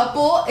best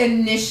couple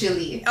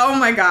initially. Oh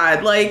my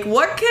god, like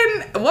what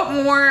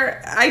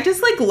more? I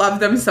just like love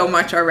them so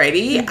much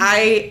already.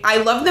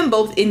 I love them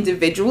both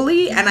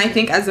individually, and I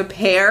think as a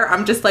pair,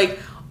 I'm just like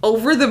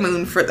over the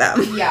moon for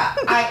them. Yeah,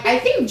 I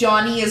think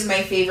Johnny is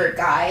my favorite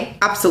guy.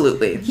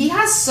 Absolutely. He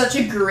has such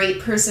a great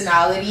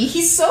personality.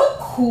 He's so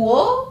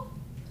cool.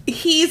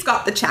 He's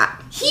got the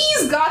chat.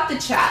 He's got the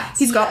chat.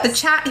 He's got the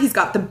chat. He's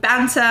got the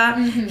banter.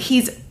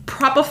 He's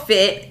proper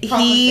fit.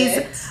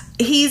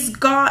 He's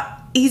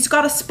got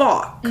a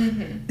spot.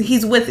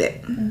 He's with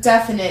it.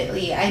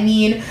 Definitely. I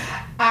mean,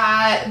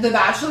 at the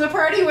bachelor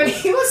party when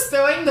he was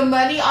throwing the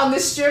money on the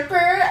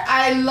stripper,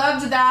 I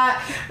loved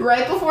that.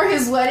 Right before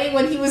his wedding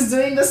when he was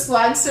doing the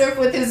slide surf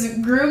with his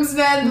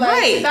groomsmen.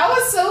 Like, that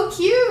was so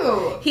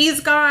cute.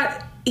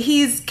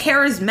 He's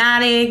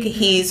charismatic,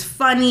 he's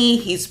funny,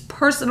 he's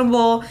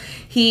personable.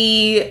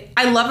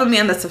 I love a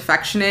man that's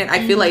affectionate.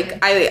 I feel like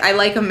I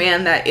like a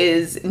man that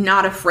is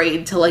not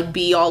afraid to like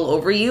be all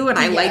over you, and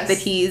I like that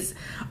he's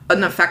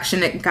an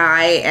affectionate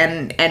guy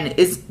and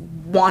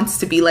wants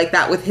to be like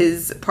that with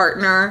his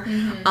partner.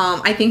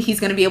 I think he's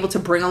going to be able to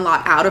bring a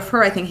lot out of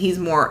her. I think he's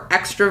more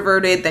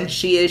extroverted than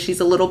she is. She's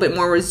a little bit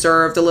more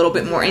reserved, a little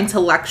bit more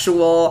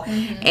intellectual,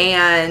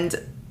 and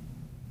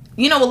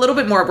a little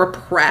bit more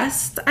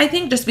repressed, I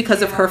think, just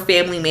because of her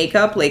family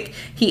makeup. Like,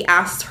 he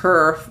asked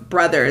her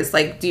brothers,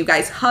 like, do you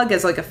guys hug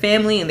as, like, a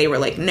family? And they were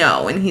like,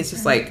 no. And he's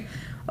just like,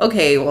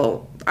 okay,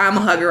 well, I'm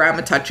a hugger, I'm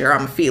a toucher,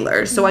 I'm a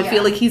feeler. So I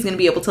feel like he's going to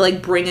be able to,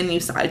 like, bring a new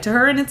side to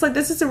her. And it's like,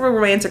 this is a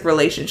romantic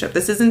relationship.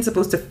 This isn't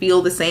supposed to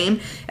feel the same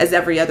as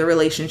every other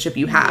relationship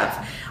you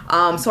have.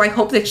 So I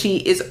hope that she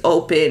is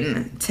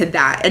open to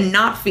that and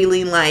not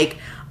feeling like,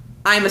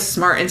 I'm a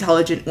smart,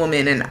 intelligent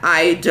woman and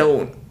I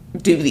don't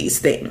do these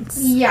things.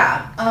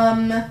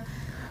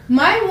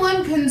 My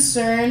one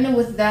concern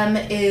with them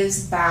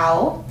is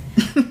Bao.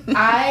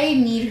 I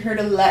need her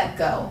to let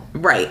go.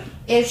 Right.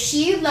 If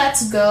she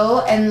lets go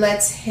and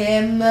lets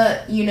him,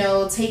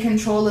 take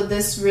control of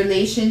this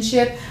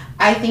relationship,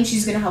 I think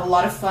she's going to have a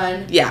lot of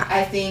fun. Yeah.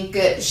 I think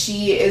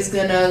she is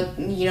going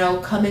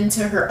to, come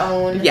into her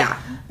own. Yeah.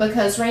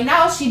 Because right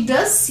now she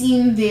does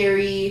seem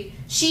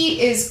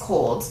she is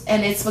cold.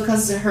 And it's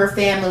because of her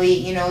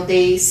family,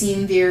 they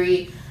seem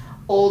very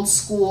old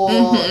school,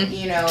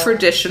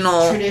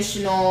 traditional,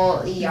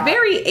 yeah.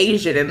 Very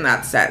Asian in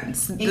that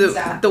sense.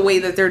 Exactly. The way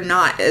that they're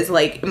not as,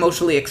 like,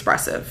 emotionally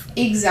expressive.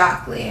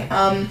 Exactly.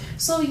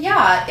 So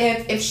yeah,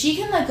 if she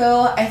can let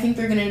go, I think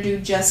they're gonna do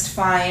just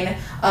fine.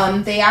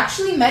 They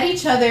actually met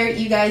each other,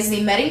 you guys.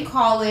 They met in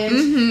college,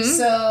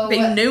 so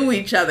they knew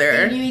each other.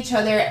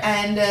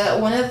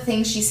 And one of the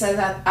things she says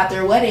at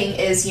their wedding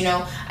is,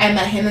 I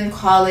met him in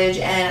college,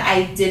 and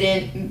I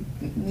didn't,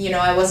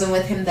 I wasn't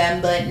with him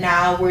then, but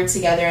now we're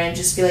together, and I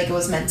just feel like it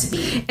was meant to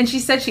be. And she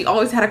said she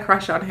always had a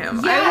crush on him.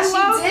 Yeah, she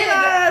did.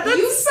 That.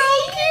 That's so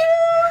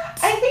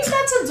cute. I think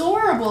that's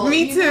adorable.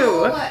 Me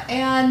too.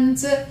 And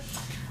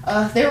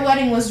their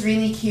wedding was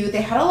really cute.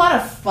 They had a lot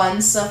of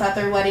fun stuff at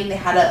their wedding. They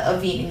had a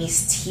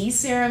Vietnamese tea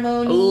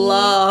ceremony.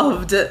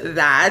 Loved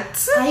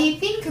that. I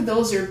think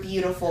those are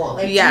beautiful.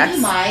 Like, yes.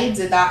 Jeannie Mai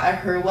did that at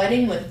her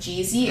wedding with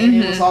Jeezy, and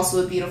it was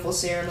also a beautiful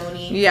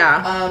ceremony.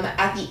 Yeah.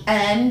 At the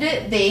end,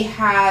 they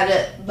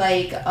had,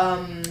 like,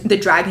 the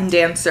dragon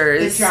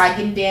dancers.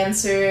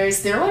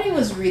 Their wedding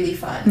was really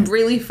fun.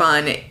 Really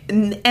fun.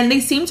 And they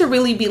seem to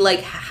really be,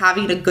 like,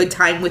 having a good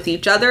time with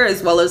each other,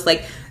 as well as,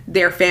 like,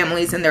 their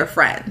families and their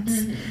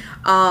friends.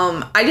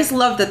 I just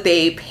love that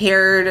they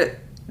paired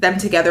them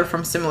together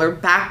from similar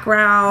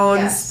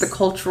backgrounds. Yes. The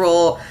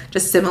cultural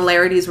just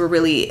similarities were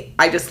really,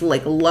 I just,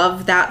 like,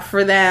 love that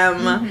for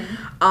them.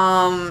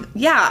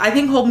 Yeah, I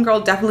think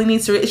Homegirl definitely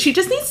needs to, she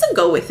just needs to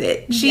go with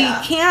it. She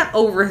can't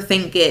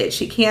overthink it.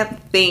 She can't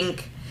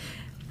think.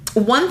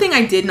 One thing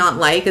I did not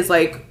like is,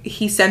 like,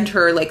 he sent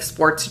her, like,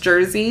 sports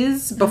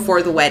jerseys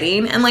before the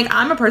wedding. And, like,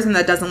 I'm a person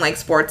that doesn't like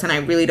sports, and I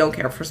really don't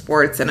care for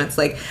sports. And it's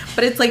like,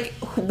 but it's like,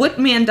 what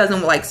man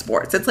doesn't like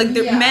sports? It's like,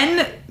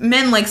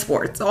 men like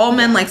sports. All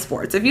men like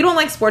sports. If you don't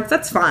like sports,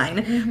 that's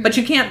fine. But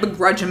you can't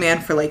begrudge a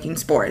man for liking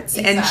sports.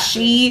 Exactly. And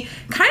she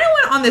kind of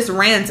went on this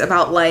rant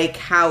about, like,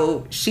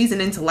 how she's an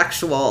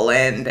intellectual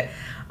and,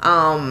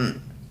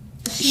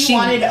 She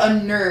wanted a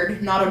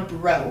nerd, not a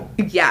bro.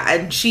 Yeah,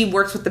 and she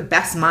works with the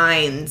best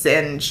minds,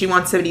 and she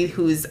wants somebody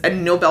who's a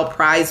Nobel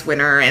Prize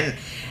winner, and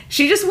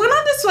she just went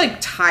on this, like,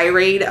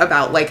 tirade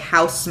about, like,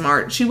 how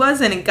smart she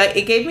was, and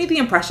it gave me the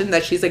impression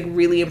that she's, like,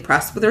 really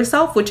impressed with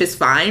herself, which is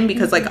fine,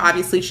 because, like,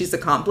 obviously she's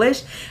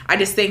accomplished. I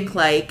just think,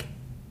 like,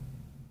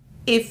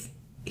 if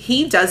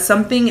he does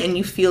something and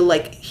you feel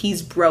like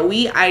he's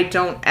bro-y, I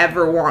don't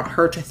ever want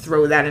her to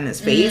throw that in his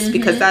face,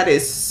 because that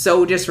is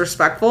so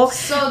disrespectful.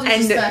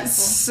 And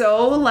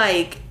so,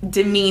 like,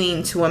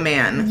 demeaning to a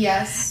man.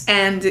 Yes.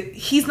 And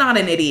he's not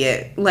an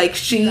idiot. Like,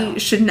 she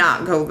should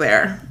not go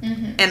there.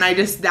 And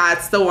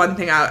that's the one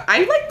thing I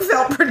like,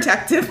 felt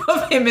protective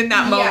of him in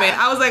that moment.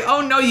 I was like, oh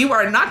no, you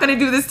are not going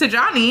to do this to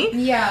Johnny.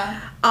 Yeah.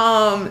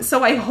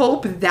 So I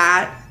hope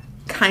that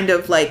kind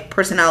of, like,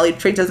 personality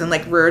trait doesn't,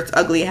 like, rear its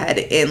ugly head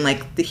in,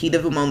 like, the heat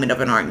of a moment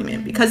of an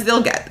argument, because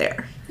they'll get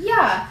there.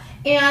 Yeah.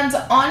 And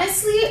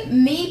honestly,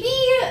 maybe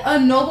a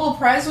Nobel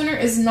Prize winner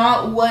is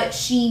not what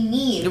she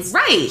needs.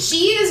 Right.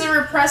 She is a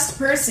repressed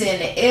person.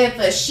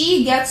 If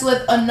she gets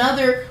with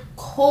another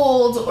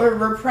cold or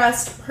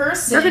repressed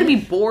person, they're going to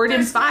be bored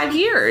in 5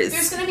 years.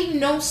 There's going to be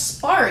no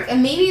spark.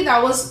 And maybe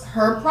that was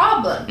her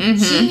problem.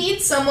 She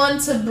needs someone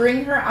to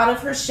bring her out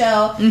of her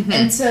shell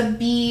and to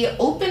be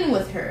open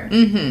with her.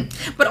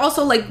 But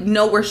also, like,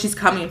 know where she's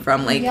coming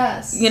from. Like,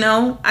 you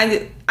know,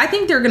 I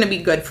think they're going to be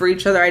good for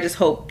each other. I just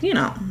hope,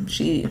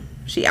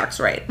 she acts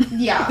right.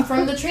 Yeah,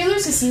 from the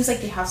trailers, it seems like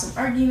they have some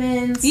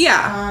arguments.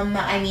 Yeah.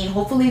 I mean,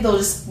 hopefully they'll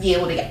just be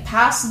able to get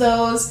past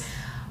those.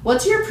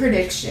 What's your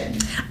prediction?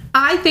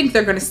 I think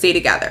they're going to stay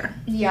together.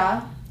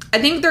 Yeah. I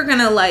think they're going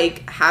to,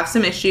 like, have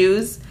some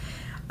issues,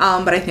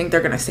 but I think they're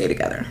going to stay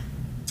together.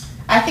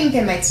 I think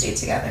they might stay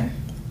together.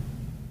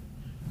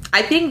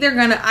 I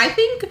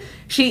think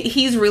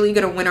he's really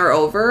going to win her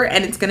over,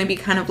 and it's going to be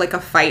kind of like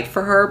a fight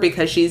for her,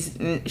 because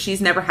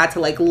she's never had to,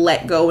 like,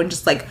 let go and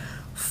just, like,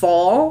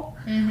 fall.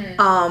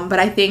 But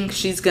I think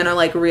she's going to,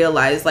 like,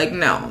 realize, like,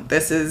 no,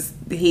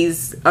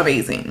 he's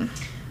amazing.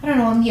 I don't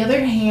know. On the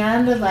other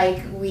hand,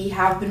 like, we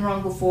have been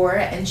wrong before,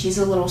 and she's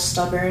a little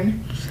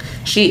stubborn.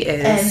 She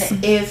is.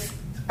 And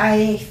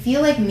I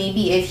feel like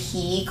maybe if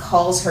he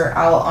calls her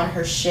out on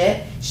her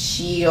shit,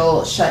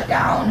 she'll shut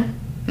down.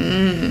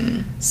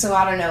 So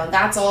I don't know.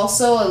 That's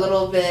also a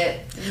little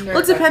bit. Well,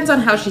 it depends on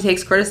how she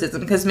takes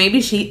criticism, because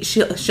maybe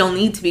she'll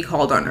need to be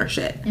called on her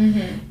shit.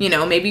 You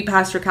know, maybe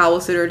Pastor Cal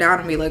will sit her down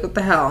and be like, "What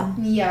the hell?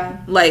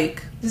 Yeah,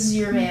 like, this is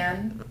your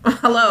man.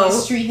 Hello,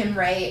 let's treat him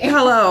right.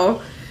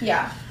 Hello,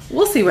 yeah."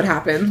 We'll see what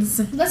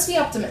happens. Let's be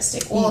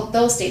optimistic. Well,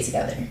 they'll stay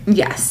together.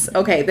 Yes.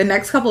 Okay, the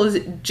next couple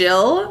is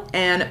Jill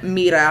and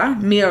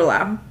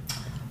Mirla.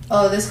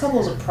 Oh, this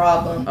couple's a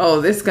problem.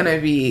 Oh, this is gonna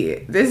be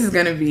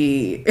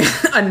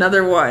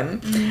another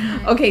one.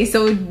 Mm-hmm. Okay,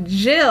 so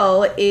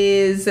Jill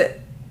is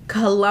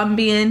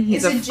Colombian.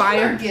 He's is it a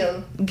fire. Jill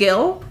or Gil?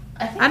 Gil?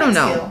 I don't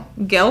know.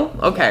 Gil?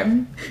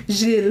 Okay.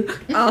 Jill.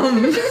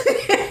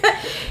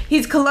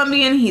 He's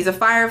Colombian. He's a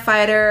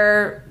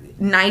firefighter.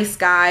 Nice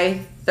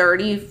guy.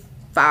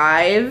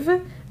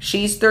 35.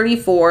 She's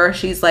 34.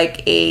 She's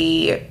like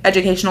a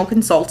educational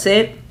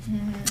consultant.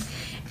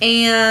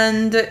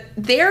 And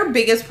their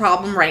biggest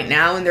problem right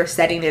now, and they're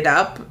setting it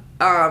up,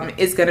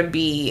 is going to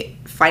be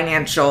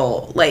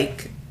financial,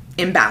 like,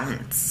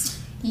 imbalance.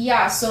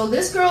 Yeah, so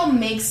this girl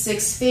makes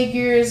 6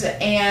 figures,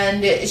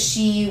 and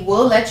she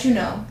will let you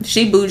know.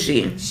 She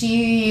bougie.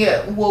 She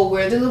will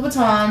wear the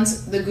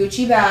Louboutins, the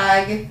Gucci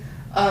bag,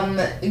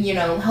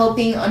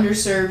 helping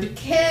underserved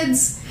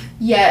kids,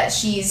 yet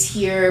she's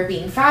here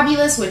being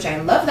fabulous, which I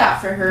love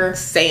that for her.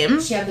 Same.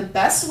 She had the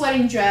best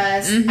wedding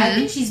dress. Mm-hmm. I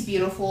think she's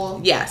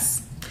beautiful.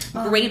 Yes.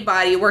 Great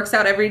body, works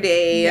out every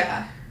day.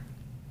 Yeah.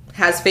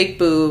 Has fake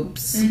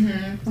boobs.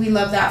 Mm-hmm. We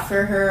love that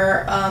for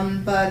her.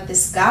 But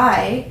this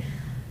guy,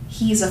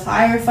 he's a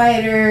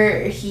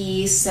firefighter.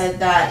 He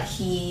said that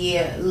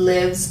he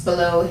lives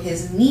below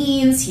his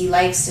means. He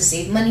likes to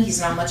save money.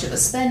 He's not much of a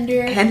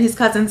spender. And his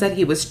cousin said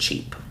he was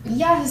cheap.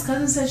 Yeah, his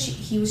cousin said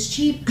he was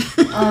cheap.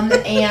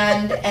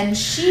 And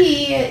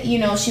she,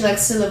 she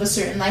likes to live a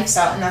certain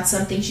lifestyle, and that's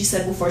something she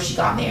said before she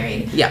got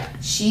married. Yeah.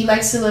 She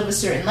likes to live a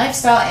certain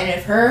lifestyle, and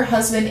if her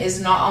husband is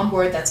not on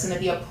board, that's going to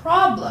be a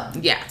problem.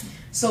 Yeah.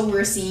 So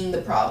we're seeing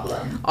the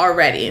problem.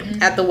 Already,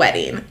 at the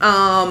wedding.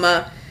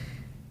 So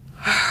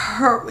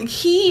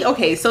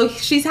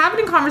she's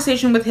having a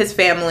conversation with his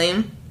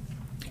family,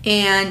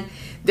 and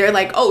they're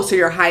like, oh, so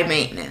you're high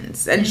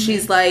maintenance. And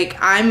she's like,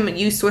 I'm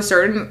used to a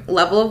certain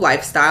level of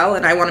lifestyle,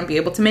 and I want to be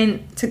able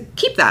to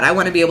keep that. I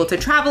want to be able to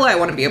travel. I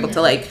want to be able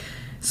to, like,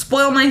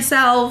 spoil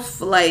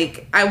myself.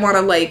 Like, I want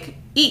to, like,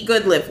 eat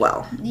good, live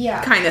well.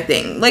 Yeah. Kind of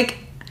thing. Like,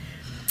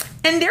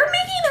 and they're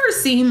making her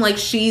seem like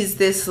she's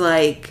this,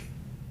 like,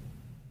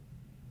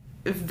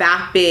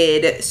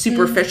 vapid,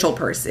 superficial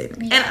person.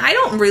 Yeah. And I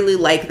don't really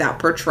like that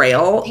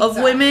portrayal of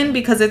women,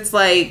 because it's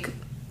like,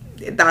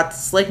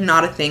 that's like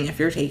not a thing if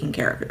you're taking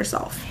care of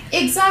yourself.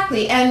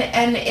 Exactly.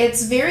 And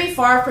it's very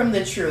far from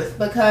the truth,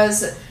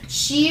 because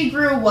she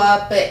grew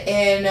up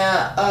in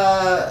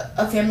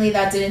a family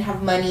that didn't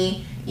have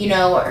money.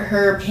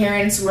 Her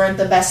parents weren't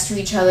the best to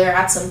each other.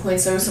 At some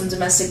points there was some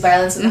domestic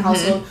violence in the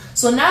household.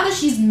 So now that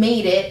she's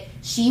made it,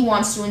 she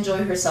wants to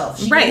enjoy herself.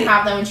 She didn't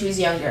have that when she was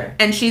younger.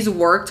 And she's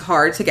worked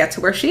hard to get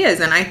to where she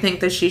is. And I think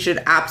that she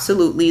should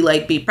absolutely,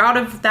 like, be proud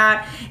of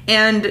that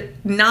and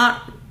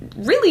not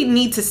really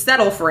need to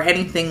settle for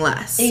anything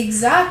less.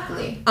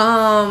 Exactly.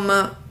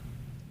 The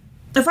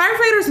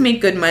firefighters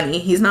make good money.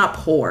 He's not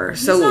poor.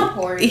 He's not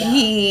poor,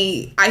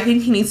 yeah. I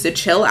think he needs to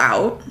chill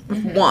out,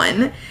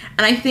 one. And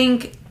I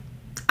think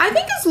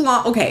as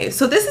long... Okay,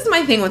 so this is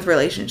my thing with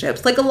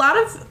relationships. Like, a lot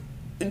of...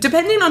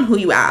 Depending on who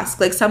you ask,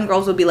 like, some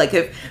girls will be like,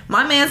 if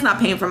my man's not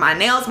paying for my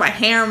nails, my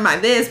hair, my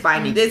this,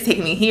 buying me this,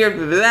 taking me here,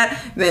 blah, blah, blah,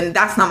 then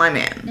that's not my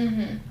man.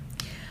 Mm-hmm.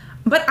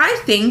 But I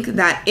think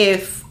that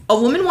if a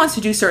woman wants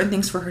to do certain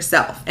things for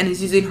herself and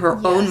is using her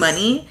own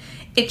money,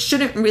 it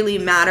shouldn't really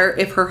matter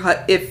if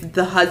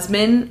the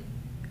husband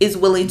is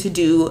willing to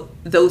do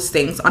those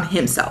things on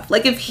himself.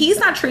 Like, if he's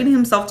not treating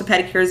himself to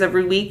pedicures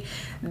every week,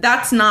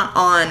 that's not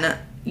on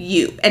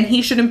you, and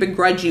he shouldn't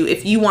begrudge you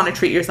if you want to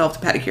treat yourself to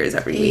pedicures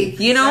every week.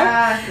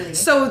 Exactly.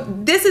 So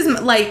this is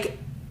like,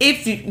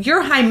 if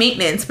you're high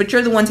maintenance but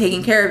you're the one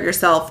taking care of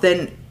yourself,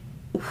 then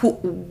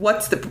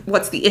what's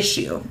the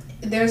issue?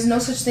 There's no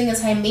such thing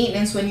as high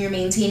maintenance when you're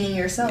maintaining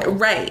yourself.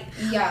 Right.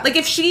 Yeah. Like,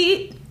 if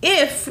she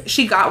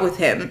got with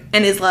him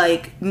and is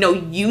like, no,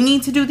 you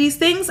need to do these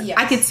things,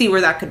 I could see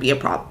where that could be a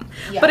problem.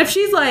 Yeah. But if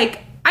she's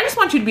like, I just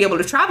want you to be able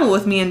to travel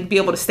with me and be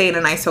able to stay in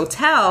a nice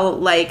hotel,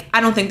 like,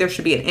 I don't think there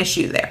should be an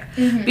issue there.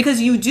 Mm-hmm. Because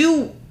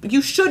you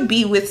should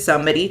be with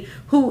somebody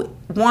who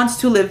wants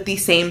to live the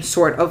same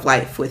sort of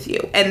life with you.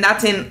 And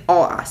that's in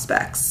all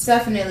aspects.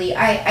 Definitely.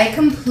 I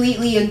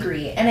completely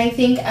agree. And I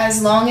think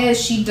as long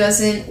as she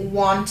doesn't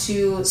want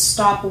to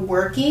stop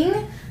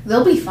working,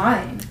 they'll be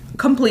fine.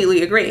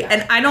 Completely agree. Yeah.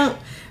 And I don't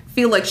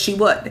feel like she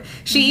would.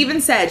 She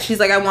even said, she's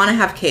like, I want to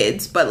have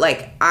kids, but,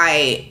 like,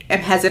 I am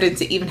hesitant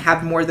to even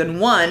have more than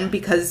one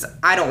because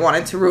I don't want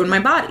it to ruin my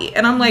body.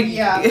 And I'm like,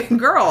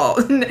 girl,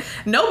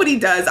 nobody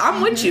does.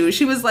 I'm with you.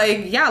 She was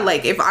like, yeah,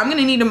 like, if I'm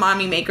gonna need a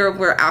mommy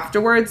makeover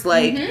afterwards,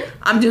 like,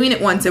 I'm doing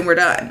it once and we're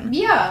done.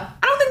 Yeah.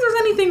 I don't think there's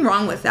anything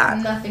wrong with that.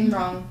 Nothing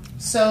wrong.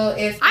 So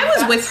if I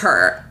was with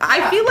her,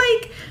 I feel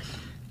like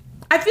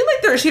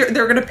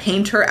they're gonna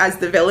paint her as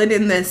the villain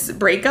in this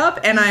breakup,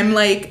 and I'm,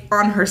 like,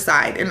 on her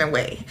side in a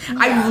way. Yeah.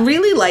 I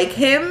really like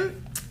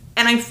him,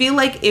 and I feel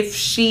like if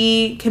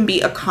she can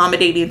be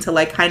accommodating to,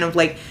 like, kind of,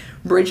 like,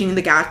 bridging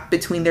the gap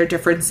between their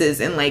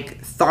differences and, like,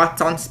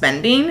 thoughts on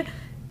spending,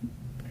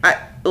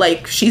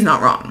 she's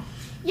not wrong.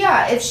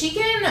 Yeah, if she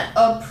can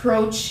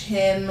approach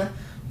him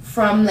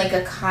from like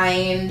a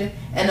kind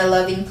and a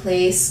loving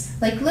place.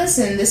 Like,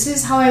 listen, this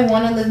is how I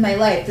want to live my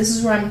life. This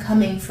is where I'm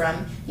coming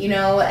from, you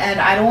know, and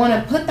I don't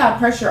want to put that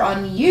pressure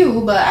on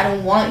you, but I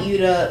don't want you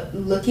to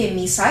look at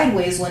me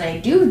sideways when I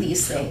do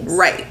these things.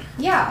 Right.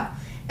 Yeah.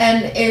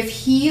 And if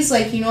he's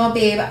like, you know what,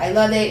 babe, I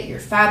love it. You're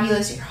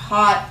fabulous. You're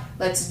hot.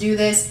 Let's do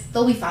this.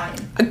 They'll be fine.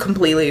 I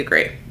completely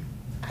agree.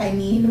 I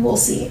mean, we'll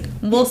see.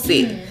 We'll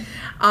see.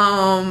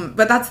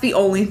 But that's the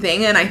only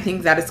thing, and I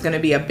think that is going to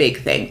be a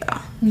big thing,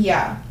 though.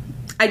 Yeah.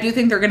 I do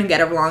think they're going to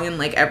get along in,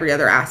 like, every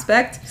other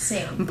aspect.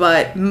 Same.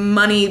 But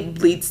money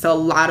leads to a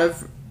lot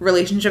of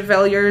relationship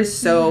failures,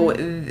 so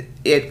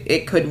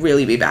it could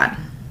really be bad.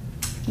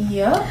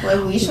 Yep.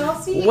 Well, we shall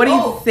see. What do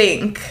you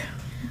think?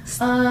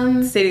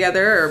 Stay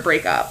together or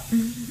break up?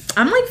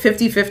 I'm like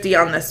 50-50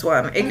 on this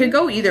one. It could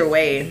go either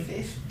way.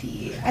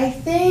 50. I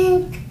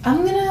think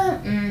I'm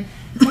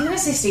gonna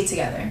say stay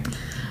together.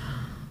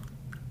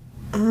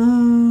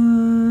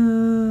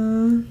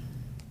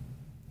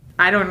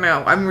 I don't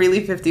know. I'm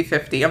really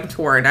 50-50. I'm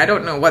torn. I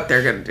don't know what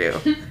they're gonna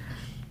do.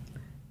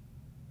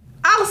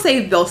 I'll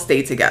say they'll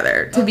stay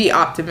together to be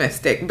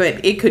optimistic,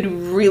 but it could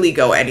really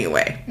go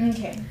anyway.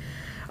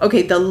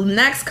 Okay, the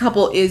next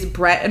couple is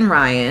Brett and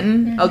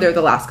Ryan. Oh, they're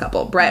the last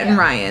couple. Brett and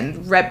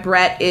Ryan.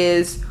 Brett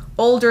is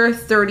older,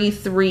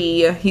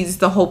 33. He's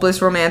the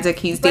hopeless romantic.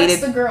 He's Brett's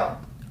dated... the girl.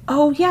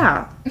 Oh,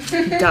 yeah.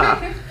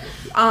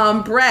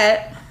 Duh.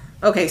 Brett...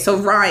 Okay, so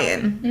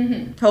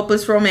Ryan,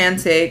 hopeless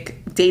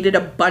romantic, dated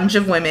a bunch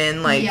of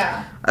women, like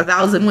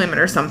 1,000 women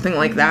or something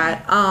like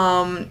that.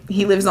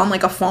 He lives on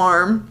like a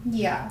farm.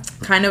 Yeah.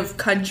 Kind of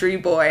country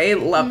boy.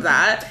 Love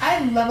that. I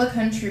love a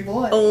country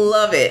boy.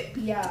 Love it.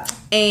 Yeah.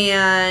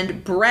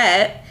 And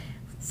Brett,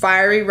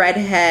 fiery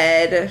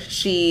redhead.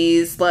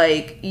 She's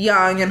like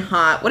young and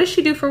hot. What does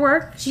she do for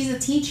work? She's a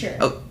teacher.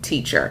 Oh,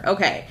 teacher.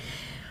 Okay.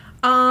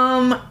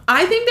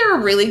 I think they're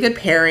a really good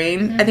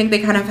pairing. I think they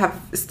kind of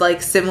have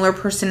like similar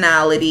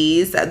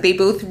personalities. They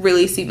both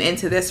really seem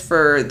into this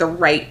for the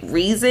right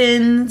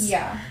reasons.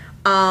 Yeah.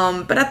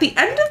 But at the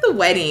end of the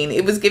wedding,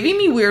 it was giving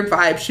me weird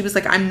vibes. She was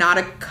like, I'm not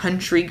a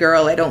country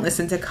girl. I don't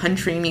listen to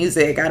country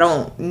music. I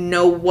don't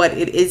know what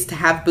it is to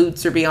have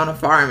boots or be on a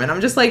farm. And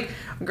I'm just like,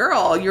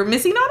 girl, you're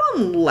missing out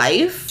on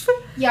life.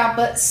 Yeah,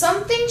 but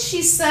something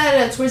she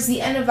said towards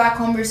the end of that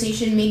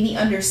conversation made me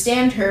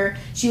understand her.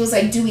 She was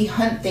like, do we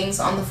hunt things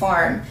on the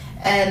farm?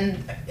 And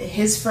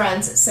his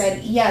friends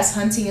said, yes,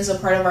 hunting is a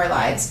part of our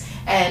lives.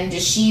 And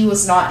she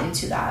was not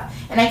into that.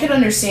 And I could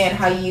understand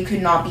how you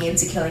could not be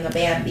into killing a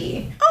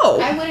Bambi. Oh.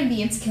 I wouldn't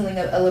be into killing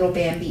a little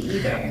Bambi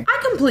either.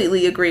 I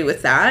completely agree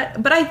with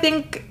that. But I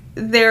think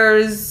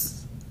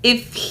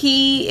if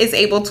he is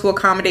able to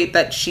accommodate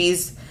that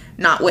she's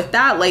not with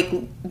that, like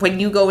when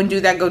you go do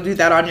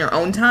that on your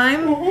own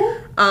time.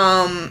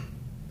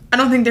 I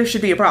don't think there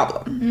should be a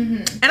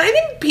problem. And I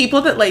think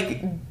people that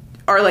like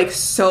are like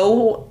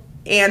so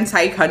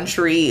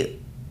anti-country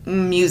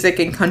music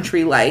and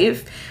country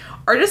life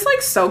are just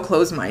like so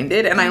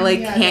close-minded, and I like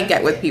can't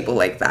get with people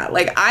like that.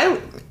 Like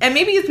and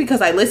maybe it's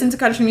because I listen to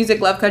country music,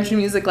 love country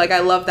music, like I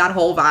love that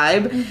whole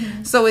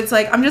vibe. So it's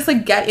like I'm just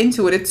like, get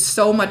into it. It's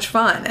so much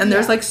fun, and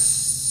there's like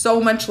so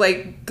much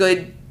like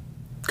good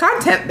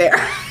content there.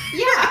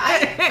 Yeah,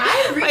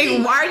 I really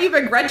like, why are you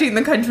begrudging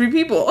the country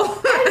people?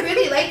 I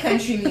really like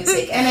country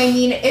music, and I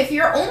mean, if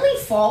your only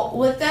fault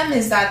with them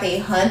is that they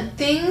hunt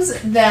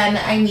things, then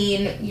I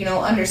mean, you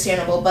know,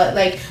 understandable. But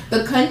like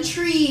the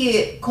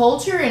country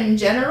culture in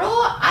general,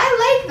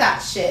 I like that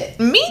shit.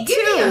 Me too.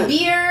 Give me a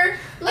beer.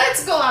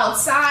 Let's go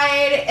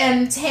outside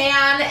and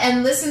tan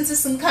and listen to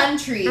some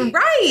country.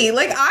 Right.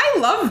 Like, I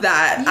love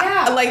that.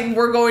 Yeah. Like,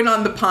 we're going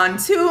on the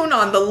pontoon,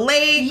 on the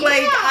lake. Yeah.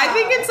 Like, I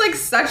think it's, like,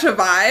 such a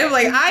vibe.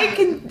 Like,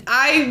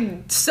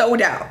 I'm so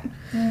down.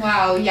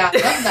 Wow, yeah,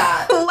 love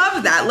that.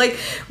 Love that. Like,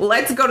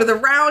 let's go to the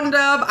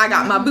roundup. I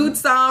got my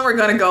boots on. We're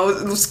going to go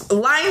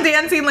line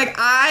dancing. Like,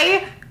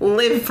 I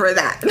live for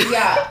that.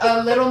 Yeah,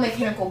 a little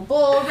mechanical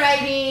bull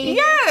riding.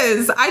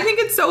 Yes, I think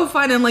it's so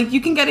fun, and like you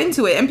can get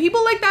into it, and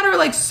people like that are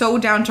like so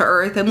down to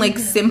earth and like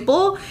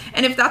simple.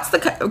 And if that's the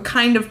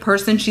kind of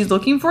person she's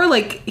looking for,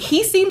 like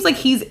he seems like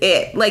he's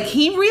it. Like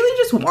he really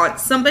just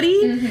wants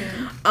somebody.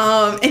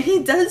 And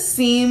he does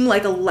seem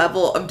like a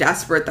level of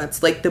desperate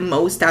that's like the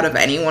most out of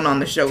anyone on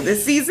the show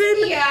this season.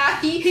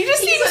 Yeah, he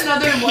just seems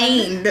another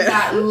pained. One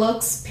that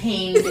looks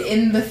pained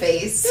in the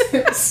face.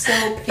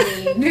 So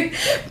pained.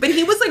 But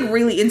he was like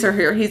really into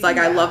her. He's like,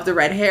 I love the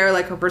red hair.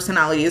 Like her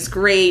personality is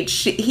great.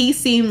 He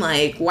seemed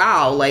like,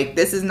 wow, like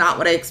this is not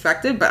what I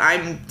expected, but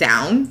I'm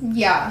down.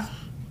 Yeah,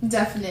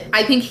 definitely.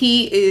 I think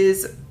he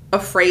is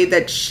afraid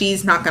that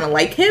she's not gonna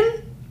like him.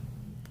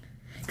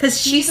 Because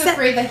she's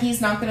afraid that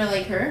he's not gonna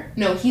like her.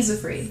 No, he's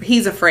afraid.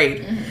 He's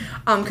afraid.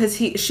 Because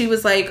she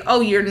was like,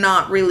 oh, you're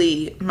not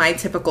really my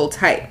typical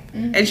type.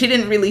 And she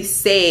didn't really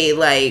say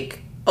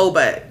like, oh,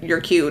 but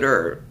you're cute,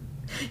 or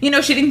you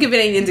know, she didn't give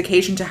any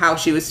indication to how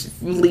she was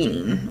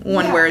leaning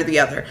one way or the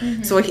other.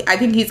 So I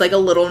think he's like a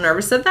little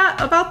nervous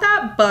about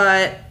that.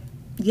 But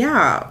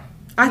yeah,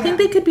 I think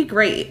they could be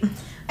great.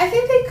 I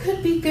think they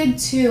could be good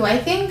too. I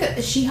think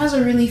she has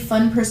a really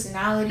fun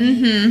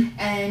personality,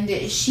 and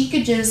she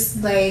could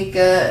just like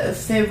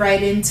fit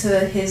right into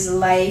his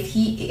life.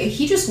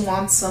 He just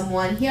wants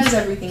someone. He has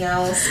everything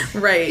else.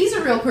 Right. He's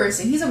a real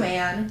person. He's a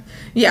man.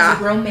 Yeah.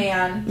 He's a grown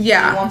man.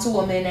 Yeah. He wants a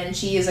woman, and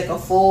she is like a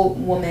full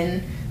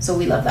woman. So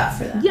we love that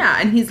for them. Yeah,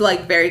 and he's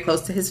like very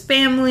close to his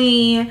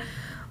family.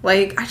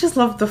 Like, I just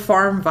love the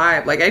farm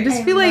vibe. Like, I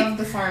feel like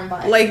the farm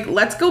vibe. Like,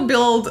 let's go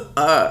build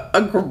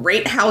a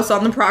great house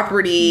on the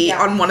property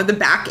on one of the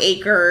back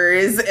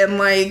acres and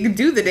like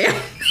do the damn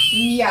thing.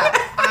 Yeah,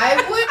 I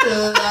would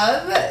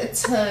love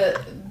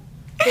to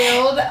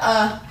build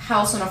a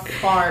house on a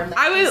farm.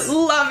 I would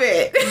love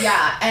it.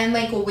 Yeah, and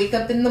like wake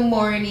up in the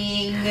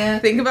morning.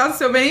 Think about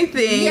so many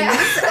things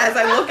as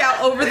I look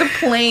out over the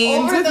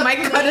plains with my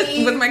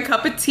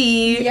cup of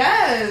tea.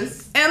 Yes.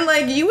 And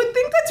like, you would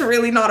think that's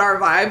really not our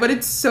vibe, but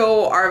it's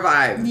so our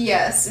vibe.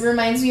 Yes, it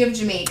reminds me of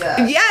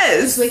Jamaica.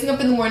 Yes. Just waking up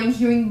in the morning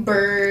hearing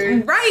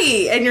birds.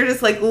 Right, and you're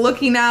just like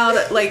looking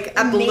out like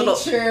at the little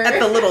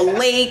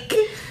lake.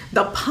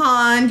 The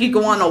pond, you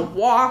go on a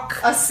walk.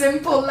 A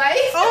simple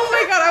life. Oh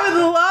my god, I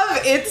would love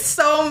it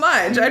so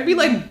much. I'd be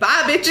like,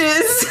 bye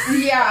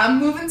bitches. Yeah, I'm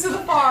moving to the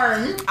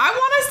farm. I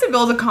want us to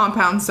build a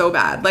compound so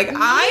bad. Like,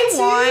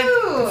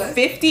 I want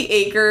 50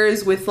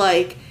 acres with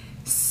like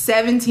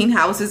 17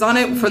 houses on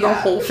it for the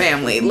whole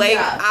family. Like,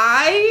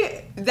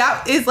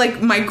 that is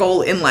like my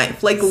goal in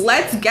life. Like,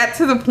 let's get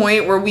to the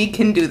point where we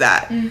can do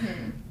that.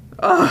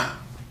 Ugh.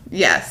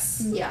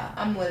 Yes. Yeah,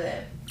 I'm with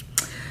it.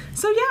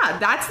 So yeah,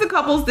 that's the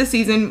couples this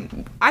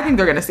season. I think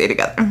they're gonna stay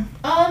together.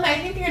 I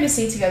think they're gonna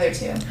stay together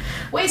too.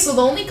 Wait, so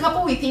the only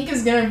couple we think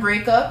is gonna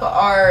break up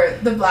are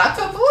the black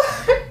couple?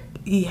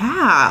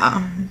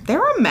 Yeah,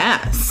 they're a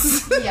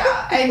mess.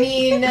 Yeah, I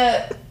mean,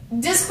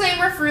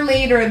 disclaimer for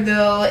later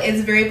though, it's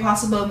very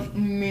possible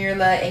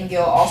Mirla and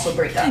Gil also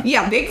break up.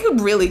 Yeah, they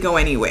could really go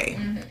anyway.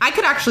 I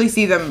could actually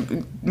see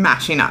them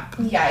mashing up.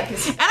 Yeah, I could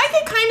see. And I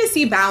could kind of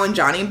see Bao and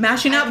Johnny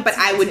mashing up, but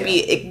I would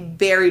be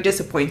very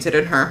disappointed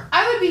in her.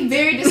 I would be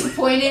very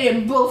disappointed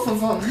in both of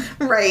them.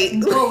 Right.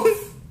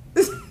 Both.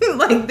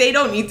 Like, they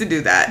don't need to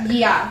do that.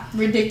 Yeah,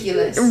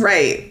 ridiculous.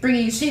 Right.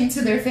 Bringing shame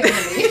to their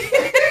family.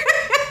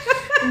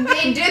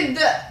 They did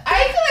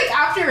I feel like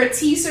after a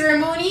tea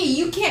ceremony,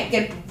 you can't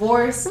get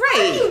divorced. Right.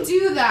 How do you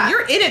do that?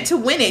 You're in it to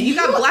win it. You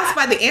got blessed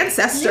by the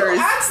ancestors. You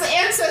ask the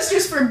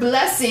ancestors for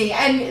blessing,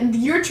 and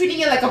you're treating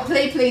it like a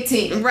play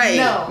thing. Right.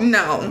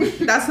 No.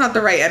 That's not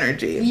the right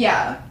energy.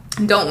 Yeah.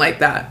 Don't like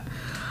that.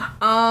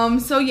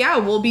 So yeah,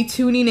 we'll be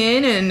tuning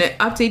in and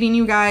updating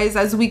you guys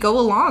as we go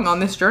along on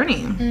this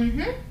journey.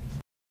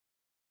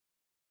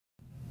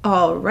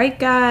 All right,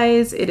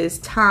 guys, it is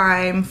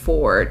time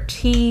for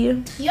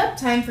tea. Yep,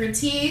 time for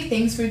tea.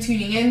 Thanks for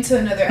tuning in to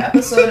another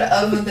episode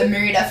of the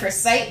Married at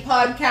First Sight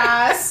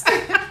podcast.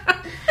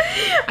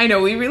 I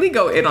know, we really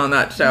go in on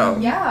that show.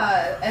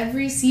 Yeah,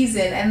 every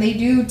season, and they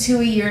do 2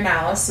 a year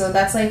now, so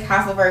that's like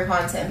half of our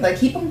content, but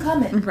keep them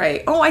coming.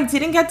 Right. Oh, I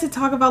didn't get to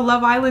talk about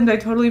Love Island. I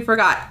totally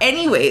forgot.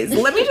 Anyways,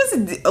 let me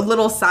just a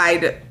little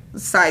side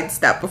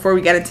step before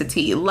we get into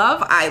tea.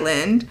 Love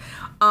Island.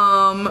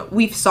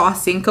 We saw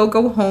Cinco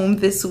go home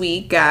this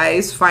week,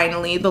 guys.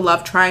 Finally, the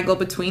love triangle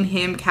between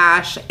him,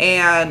 Cash,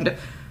 and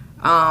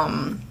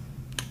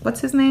what's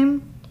his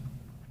name?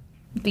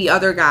 The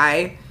other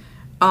guy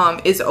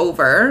is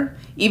over.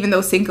 Even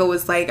though Cinco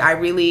was like,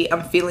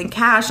 I'm feeling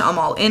Cash, I'm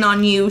all in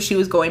on you. She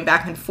was going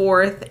back and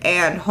forth,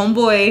 and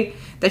homeboy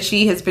that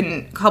she has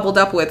been coupled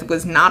up with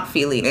was not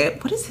feeling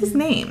it. What is his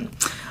name?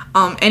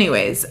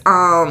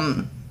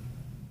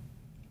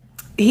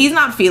 He's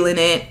not feeling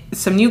it.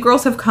 Some new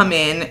girls have come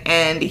in,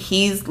 and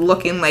he's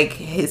looking like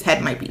his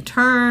head might be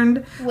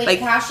turned. Wait, like,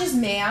 Cash's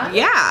man?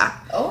 Yeah.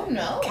 Oh,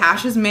 no.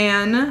 Cash's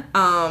man,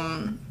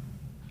 and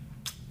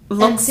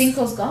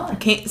Cinco's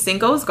gone.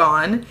 Cinco's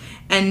gone,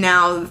 and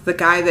now the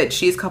guy that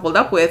she's coupled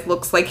up with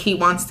looks like he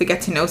wants to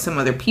get to know some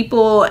other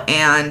people,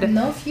 and...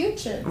 No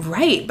future.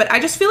 Right, but I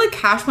just feel like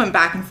Cash went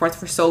back and forth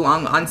for so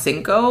long on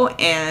Cinco,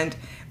 and...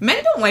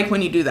 Men don't like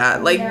when you do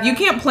that. Like, you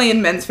can't play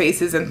in men's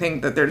faces and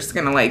think that they're just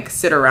gonna, like,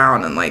 sit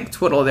around and, like,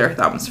 twiddle their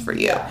thumbs for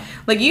you. Yeah.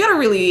 Like, you gotta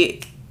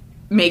really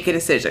make a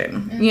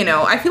decision, you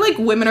know? I feel like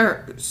women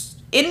are...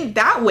 In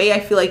that way, I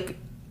feel like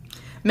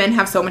men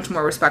have so much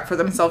more respect for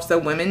themselves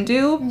than women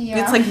do.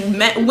 Yeah. It's like,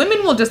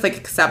 women will just, like,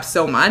 accept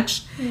so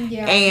much.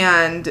 Yeah.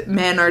 And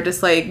men are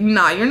just like,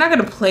 nah, you're not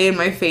gonna play in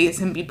my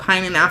face and be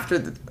pining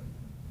after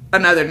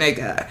another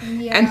nigga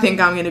and think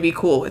I'm gonna be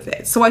cool with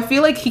it. So I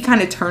feel like he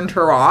kind of turned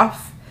her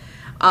off.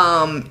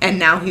 And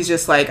now he's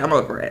just like, I'm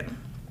over it.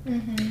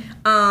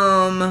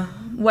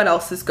 What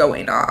else is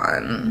going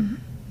on?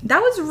 That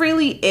was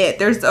really it.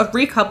 There's a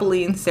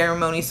recoupling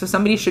ceremony, so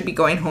somebody should be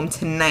going home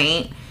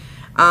tonight.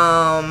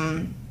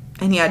 And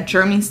yeah,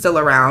 Jeremy's still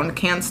around.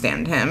 Can't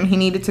stand him. He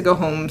needed to go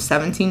home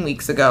 17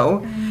 weeks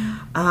ago.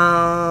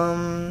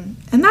 And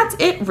that's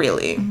it,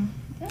 really.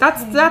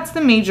 Okay. That's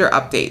the major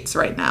updates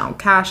right now.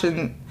 Cash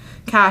is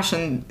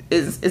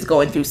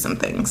going through some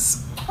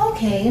things.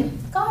 Okay,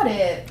 got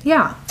it.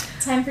 Yeah.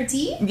 Time for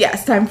tea?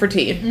 Yes, time for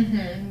tea.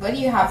 What do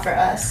you have for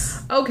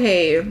us?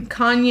 Okay,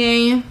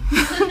 Kanye.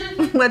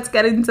 Let's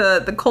get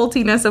into the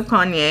cultiness of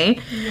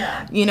Kanye.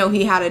 Yeah. You know,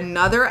 he had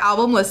another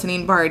album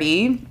listening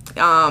party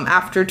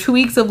after 2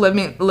 weeks of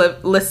living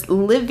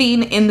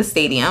in the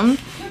stadium.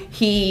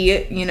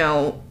 He, you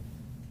know,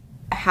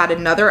 had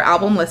another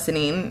album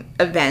listening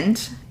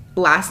event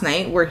last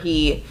night where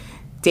he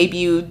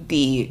debuted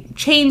the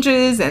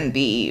changes and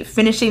the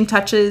finishing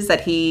touches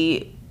that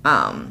he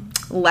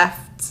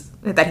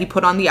that he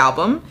put on the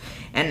album,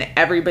 and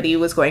everybody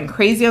was going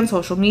crazy on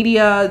social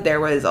media. There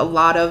was a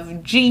lot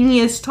of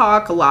genius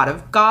talk, a lot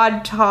of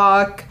God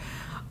talk.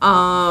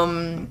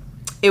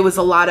 It was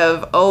a lot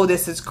of, oh,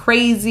 this is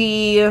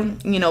crazy.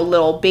 You know,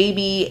 Lil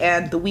Baby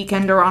and The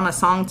Weeknd are on a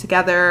song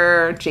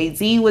together.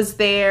 Jay-Z was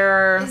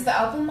there. Is the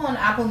album on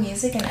Apple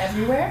Music and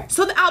everywhere?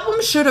 So the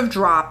album should have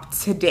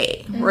dropped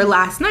today or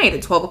last night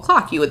at 12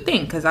 o'clock, you would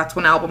think, because that's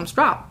when albums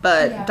drop.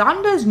 But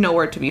Donda is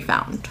nowhere to be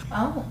found.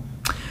 Oh.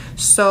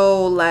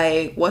 So,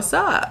 like, what's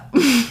up?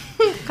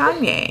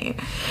 Kanye.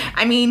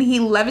 I mean, he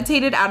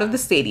levitated out of the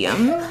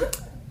stadium.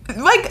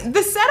 Like,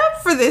 the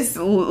setup for this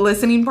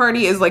listening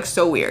party is, like,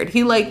 so weird.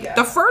 He, like,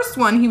 the first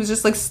one, he was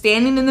just, like,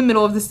 standing in the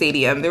middle of the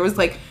stadium. There was,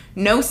 like,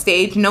 no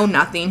stage, no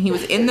nothing. He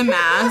was in the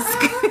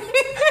mask.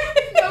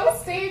 No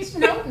stage,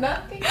 no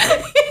nothing.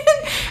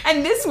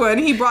 And this one,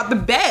 he brought the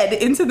bed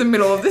into the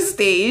middle of the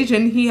stage,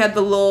 and he had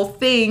the little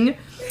thing,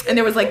 and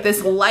there was, like,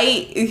 this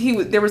light.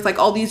 There was, like,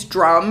 all these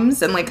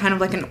drums and, like, kind of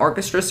like an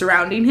orchestra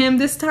surrounding him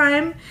this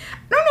time.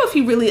 I don't know if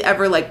he really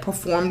ever, like,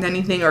 performed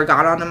anything or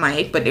got on the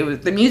mic, but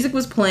the music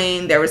was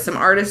playing. There was some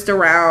artists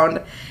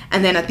around,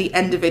 and then at the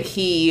end of it,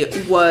 he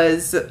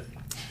was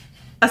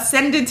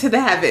ascended to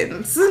the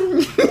heavens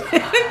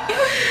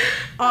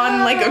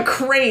on, like, a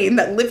crane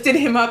that lifted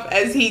him up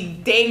as he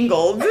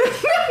dangled.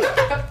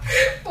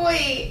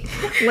 Wait.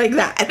 Like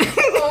that.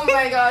 Oh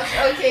my gosh.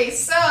 Okay,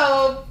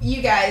 so,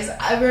 you guys,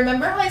 I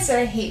remember how I said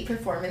I hate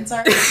performance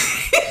art?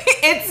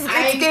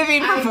 It's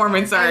giving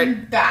performance art.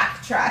 I'm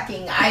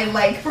backtracking. I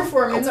like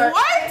performance art.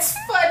 What? It's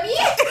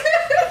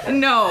funny.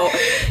 No.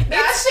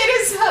 That shit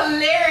is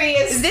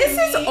hilarious. This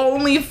is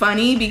only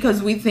funny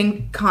because we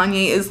think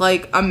Kanye is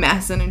like a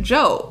mess and a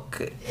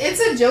joke. It's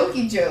a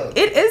jokey joke.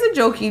 It is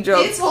a jokey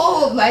joke. His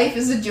whole life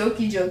is a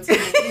jokey joke to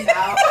me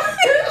now.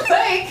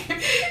 Like,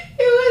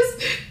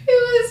 it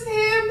was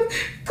him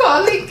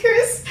calling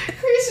Chris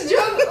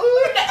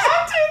Jong-un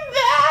after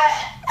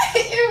that.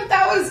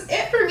 That was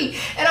it for me.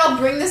 And I'll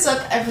bring this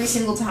up every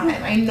single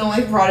time. I know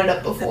I've brought it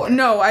up before.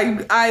 No,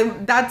 I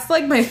that's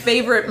like my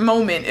favorite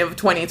moment of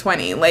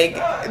 2020. Like,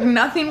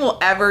 nothing will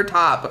ever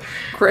top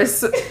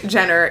Kris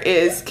Jenner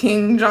is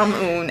King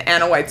Jong-un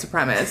and a white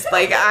supremacist.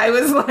 Like, I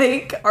was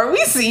like, are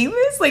we seeing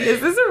this? Like,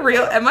 is this a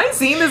real, am I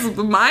seeing this with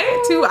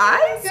my two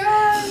eyes?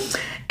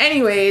 God.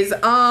 Anyways,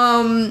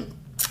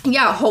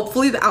 yeah,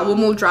 hopefully the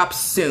album will drop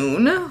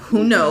soon.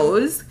 Who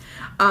knows?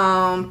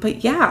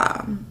 But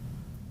yeah.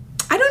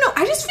 I don't know.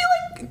 I just feel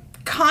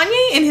like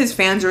Kanye and his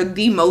fans are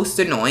the most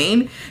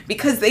annoying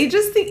because they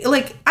just think,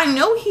 like, I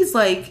know he's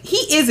like, he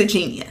is a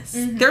genius.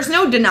 There's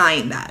no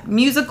denying that.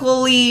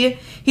 Musically,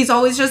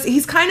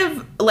 he's kind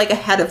of like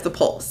ahead of the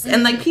pulse.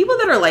 And like people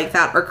that are like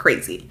that are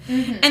crazy.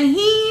 And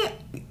he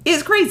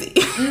is crazy.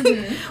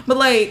 But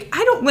like,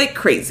 I don't like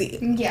crazy.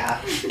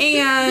 Yeah.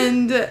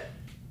 And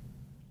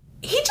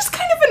he just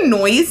kind of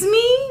annoys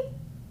me.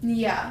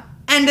 Yeah.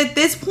 And at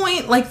this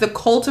point, like, the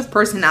cult of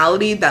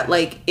personality that,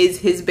 like, is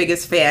his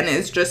biggest fan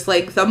is just,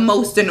 like, the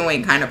most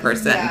annoying kind of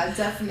person. Yeah,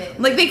 definitely.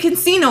 Like, they can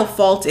see no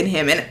fault in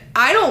him. And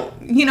I don't,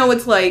 you know,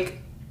 it's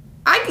like,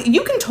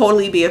 you can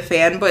totally be a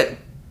fan, but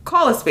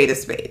call a spade a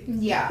spade.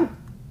 Yeah.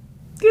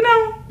 You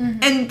know?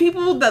 And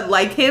people that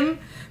like him,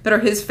 that are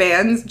his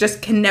fans,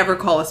 just can never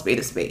call a spade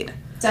a spade.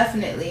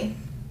 Definitely.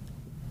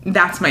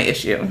 That's my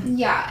issue.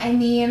 Yeah, I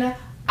mean,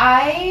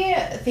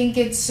 I think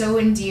it's so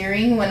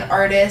endearing when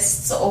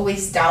artists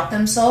always doubt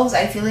themselves.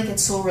 I feel like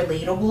it's so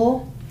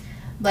relatable.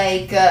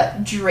 Like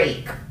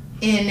Drake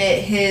in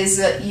his,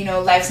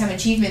 Lifetime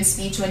Achievement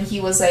speech when he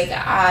was like,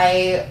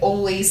 I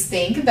always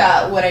think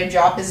that what I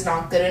drop is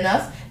not good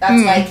enough.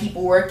 That's why I keep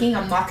working.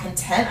 I'm not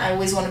content. I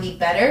always want to be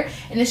better.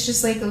 And it's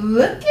just like,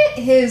 look at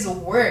his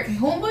work.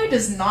 Homeboy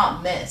does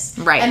not miss.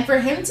 Right. And for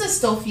him to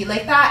still feel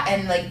like that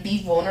and like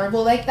be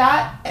vulnerable like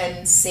that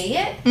and say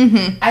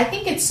it, I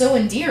think it's so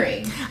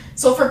endearing.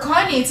 So for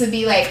Kanye to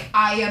be like,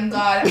 I am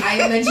God, I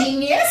am a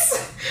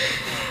genius,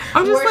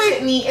 I'm just worship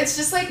like, me, it's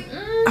just like,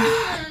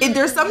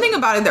 there's something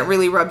about it that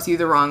really rubs you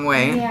the wrong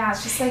way. yeah,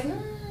 it's just like,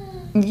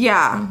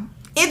 Yeah.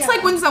 It's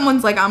like when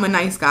someone's like, I'm a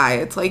nice guy.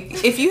 It's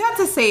like, if you have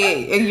to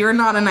say you're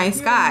not a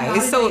nice guy. not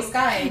a So nice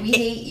guy. We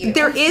hate you.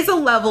 There is a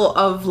level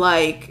of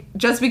like,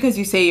 just because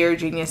you say you're a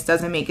genius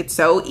doesn't make it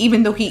so,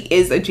 even though he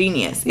is a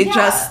genius.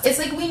 It's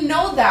like, we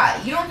know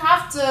that. You don't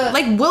have to.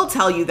 Like, we'll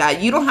tell you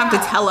that. You don't have to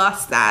tell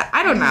us that.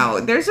 I don't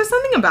know. There's just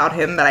something about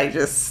him that I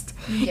just,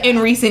 in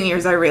recent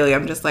years,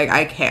 I'm just like,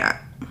 I can't.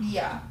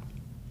 Yeah.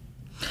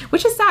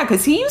 Which is sad,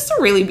 because he used to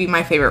really be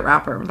my favorite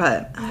rapper,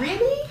 but.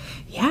 Really?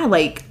 Yeah,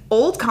 like,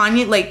 old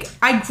Kanye, like,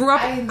 I grew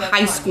up I love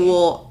high Kanye.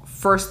 school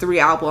first 3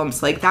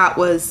 albums, like, that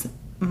was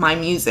my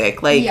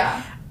music. Like,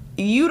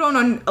 you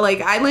don't,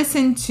 like, I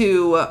listened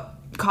to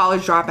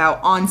College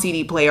Dropout on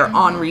CD player,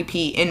 on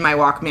repeat, in my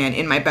Walkman,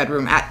 in my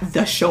bedroom, at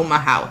the Shoma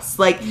house.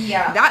 Like,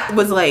 that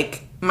was,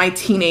 like, my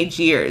teenage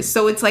years.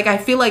 So it's like, I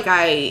feel like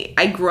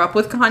I grew up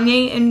with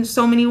Kanye in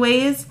so many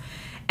ways,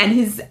 and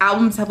his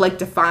albums have, like,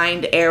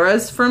 defined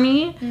eras for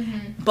me.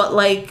 But,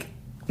 like,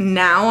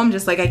 now I'm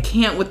just like, I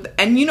can't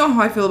and you know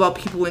how I feel about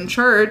people in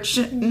church.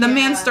 The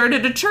man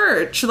started a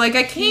church. Like,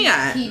 I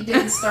can't. He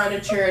did start a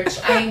church.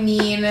 I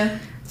mean,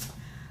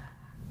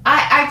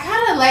 I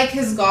kind of like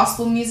his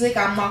gospel music.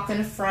 I'm not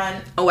gonna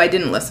front. Oh, I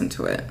didn't listen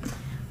to it.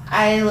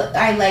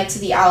 I liked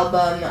the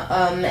album,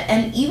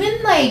 and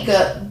even like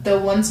the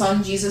one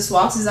song "Jesus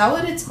Walks." Is that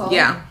what it's called?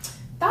 Yeah.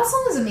 That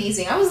song is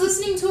amazing. I was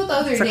listening to it the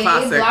other day,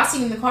 classic.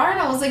 blasting in the car, and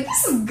I was like,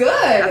 "This is good."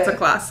 That's a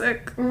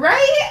classic,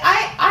 right?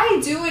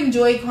 I do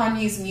enjoy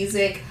Kanye's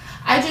music.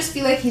 I just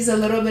feel like he's a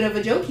little bit of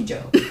a jokey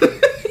joke.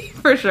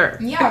 For sure.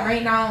 Yeah.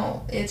 Right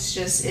now,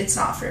 it's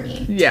not for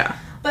me. Yeah.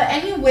 But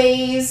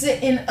anyways,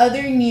 in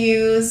other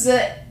news,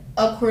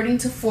 according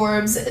to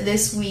Forbes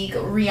this week,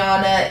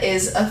 Rihanna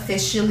is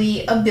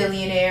officially a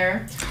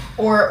billionaire,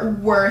 or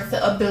worth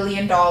 $1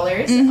 billion,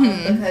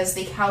 because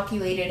they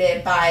calculated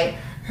it by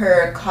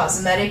her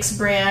cosmetics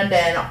brand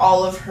and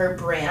all of her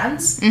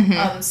brands.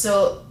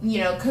 So, you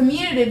know,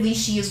 cumulatively,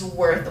 she is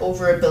worth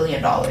over $1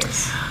 billion.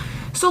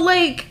 So,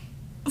 like,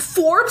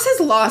 Forbes has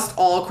lost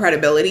all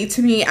credibility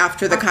to me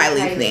after the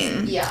Kylie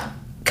thing. Yeah.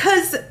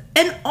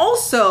 And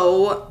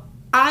also,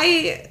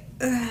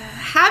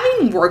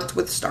 having worked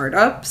with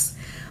startups,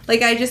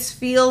 like, I just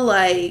feel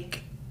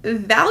like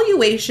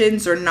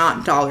valuations are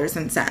not dollars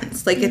and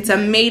cents. Like, it's a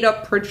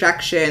made-up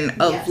projection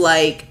of,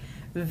 like,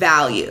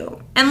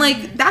 value. And,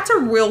 like, that's a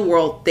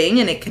real-world thing,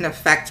 and it can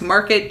affect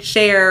market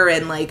share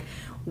and, like,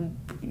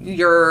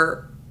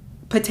 your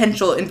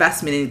potential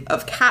investment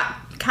of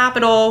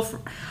capital.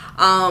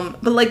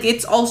 But, like,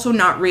 it's also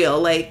not real.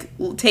 Like,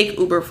 take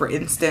Uber, for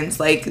instance.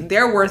 Like,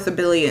 they're worth $1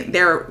 billion.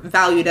 They're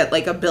valued at,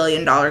 like, $1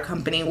 billion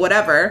company,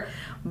 whatever.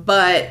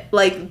 But,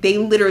 like, they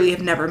literally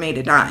have never made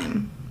a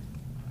dime.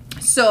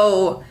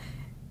 So,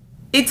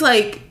 it's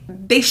like,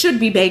 they should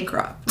be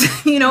bankrupt.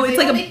 You know, it's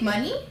they like make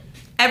money?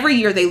 Every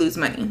year they lose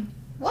money.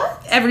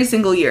 What? Every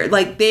single year.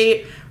 Like,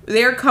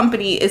 their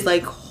company is,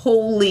 like,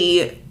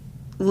 wholly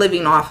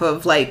living off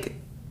of, like,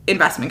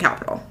 investment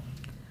capital.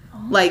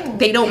 Like,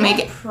 they don't make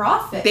it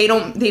profit.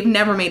 They've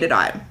never made a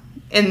dime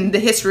in the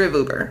history of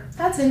Uber.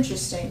 That's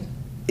interesting.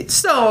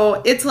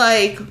 So, it's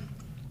like,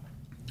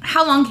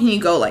 how long can you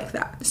go like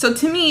that? So,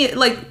 to me,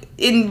 like,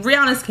 in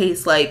Rihanna's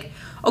case, like,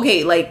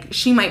 okay, like,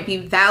 she might be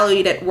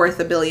valued at worth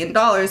 $1 billion,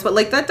 but,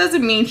 like, that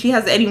doesn't mean she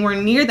has anywhere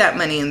near that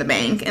money in the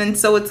bank. And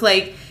so it's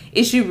like,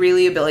 is she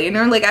really a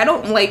billionaire? Like, I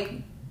don't like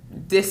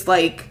this,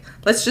 like,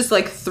 let's just,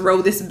 like,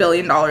 throw this $1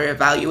 billion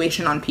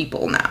evaluation on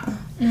people now.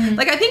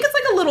 Like, I think it's,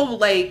 like, a little,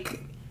 like,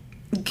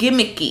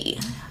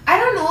 gimmicky. I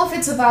don't know if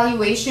it's a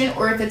valuation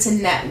or if it's a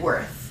net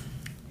worth.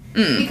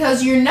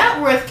 Because your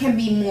net worth can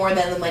be more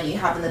than the money you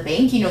have in the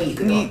bank. You know, you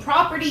can own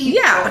property, you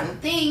can own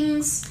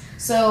things.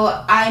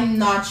 So I'm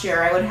not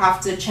sure. I would have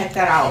to check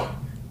that out.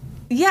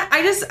 Yeah,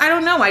 I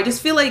don't know. I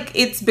just feel like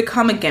it's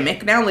become a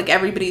gimmick now. Like,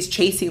 everybody's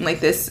chasing, like,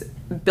 this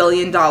 $1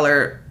 billion,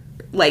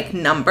 like,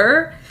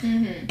 number.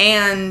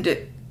 And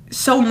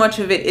so much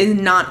of it is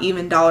not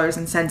even dollars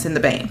and cents in the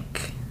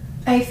bank.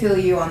 I feel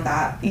you on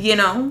that. You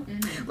know?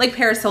 Like,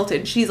 Paris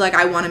Hilton, she's like,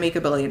 I want to make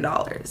 $1 billion.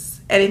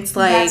 And it's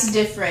like... That's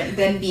different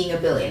than being a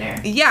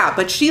billionaire. Yeah,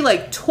 but she,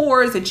 like,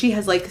 tours, and she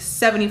has, like,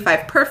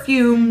 75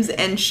 perfumes,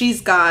 and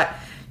she's got,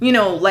 you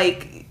know,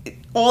 like,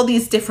 all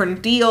these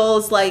different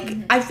deals. Like,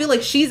 I feel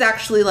like she's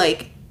actually,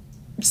 like,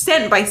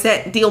 cent by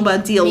cent, deal by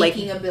deal,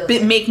 making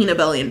 $1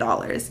 billion.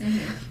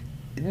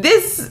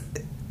 This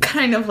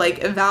kind of,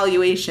 like,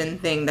 evaluation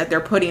thing that they're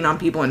putting on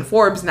people in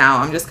Forbes now,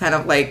 I'm just kind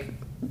of like...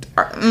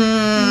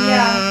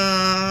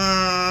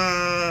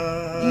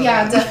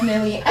 Yeah,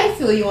 definitely. I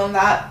feel you on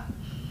that.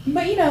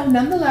 But, you know,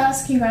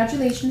 nonetheless,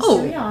 congratulations to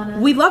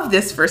Rihanna. We love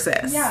this for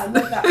sis. Yeah, I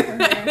love that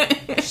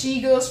for her. She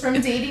goes from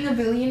dating a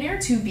billionaire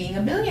to being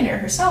a billionaire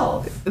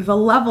herself. The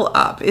level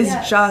up is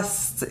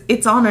just,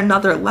 it's on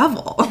another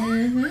level.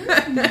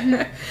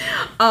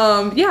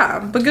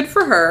 Yeah, but good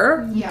for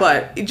her. Yeah.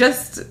 But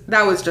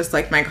that was just,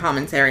 like, my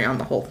commentary on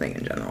the whole thing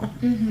in general.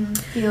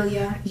 Feel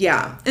ya.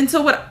 Yeah. And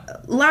so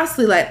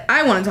lastly, like,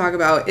 I want to talk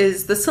about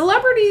is the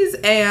celebrities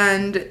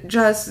and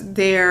just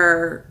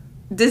their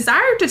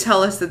desire to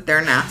tell us that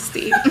they're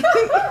nasty.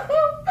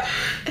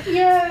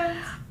 Yeah.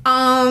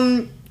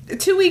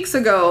 2 weeks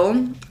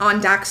ago on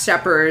Dax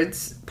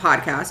Shepard's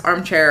podcast,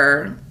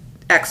 Armchair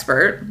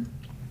Expert,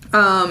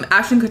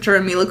 Ashton Kutcher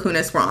and Mila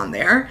Kunis were on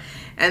there,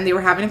 and they were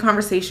having a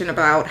conversation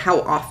about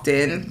how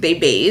often they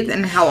bathe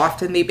and how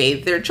often they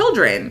bathe their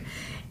children.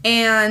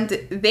 And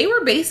they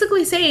were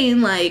basically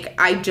saying, like,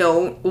 I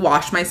don't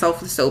wash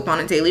myself with soap on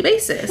a daily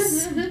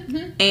basis.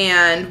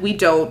 And we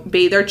don't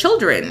bathe our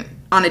children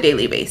on a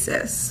daily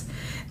basis.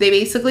 They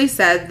basically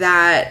said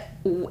that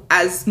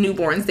as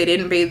newborns, they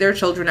didn't bathe their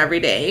children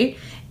every day.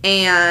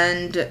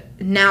 And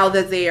now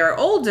that they are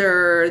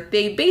older,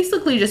 they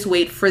basically just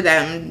wait for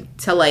them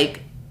to,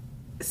 like,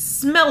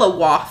 smell a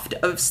waft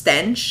of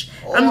stench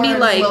and be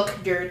like,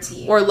 look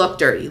dirty. Or look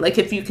dirty. Like,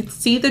 if you could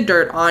see the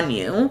dirt on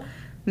you,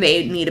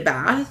 they need a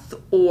bath.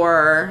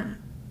 Or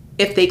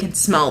if they can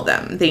smell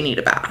them, they need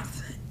a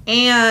bath.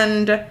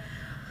 And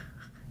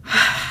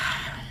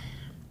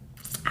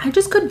I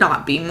just could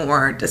not be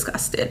more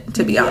disgusted,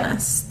 to be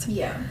honest.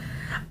 Yeah.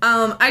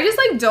 I just,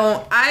 like,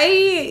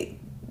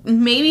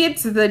 maybe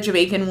it's the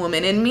Jamaican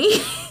woman in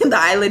me, the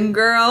island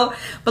girl,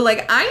 but,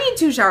 like, I need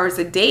 2 showers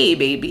a day,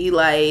 baby.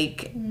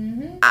 Like,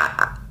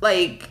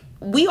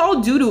 we all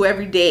doo-doo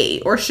every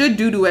day, or should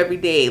doo-doo every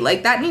day.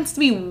 Like, that needs to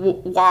be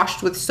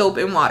washed with soap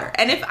and water.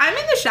 And if I'm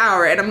in the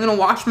shower and I'm gonna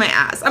wash my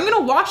ass, I'm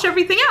gonna wash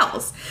everything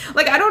else.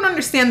 Like, I don't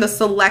understand the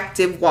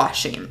selective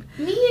washing.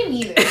 Me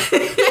neither.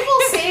 People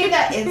say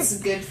that it's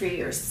good for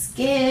your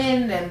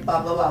skin and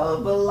blah, blah, blah,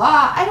 blah,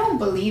 blah. I don't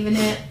believe in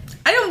it.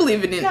 I don't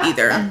believe in it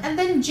either. And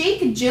then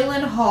Jake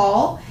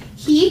Gyllenhaal,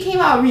 he came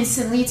out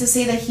recently to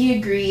say that he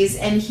agrees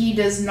and he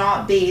does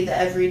not bathe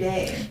every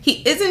day.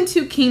 He isn't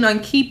too keen on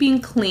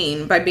keeping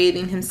clean by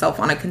bathing himself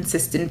on a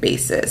consistent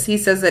basis. He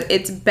says that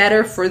it's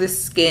better for the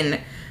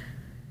skin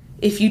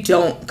if you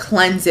don't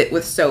cleanse it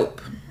with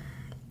soap.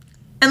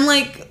 And,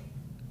 like,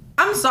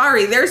 I'm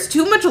sorry, there's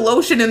too much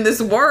lotion in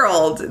this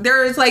world.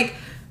 There's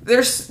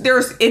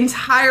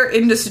entire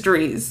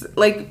industries,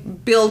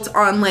 like, built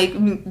on,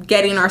 like,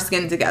 getting our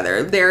skin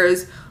together.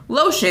 There's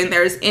lotion,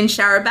 there's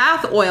in-shower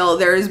bath oil,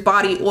 there's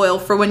body oil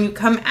for when you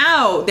come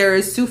out,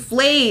 there's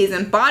souffles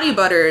and body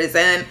butters,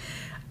 and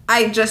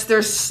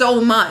there's so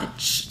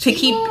much to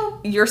keep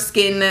your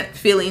skin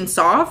feeling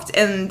soft,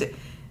 and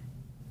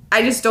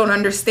I just don't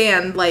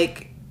understand,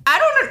 like, I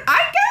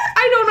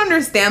don't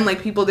understand,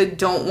 like, people that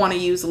don't want to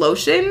use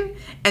lotion,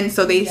 and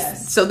so they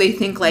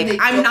think, like,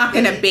 I'm not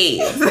gonna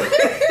bathe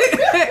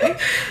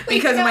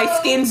because my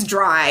skin's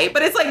dry,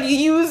 but it's like, you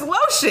use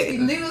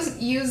lotion.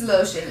 Use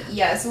lotion.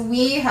 Yes,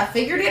 we have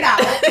figured it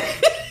out.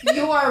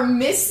 You are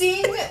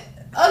missing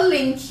a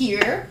link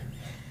here.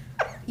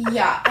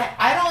 Yeah,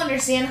 I don't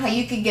understand how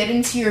you could get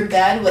into your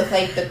bed with,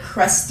 like, the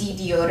crusty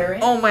deodorant.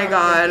 Oh my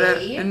god,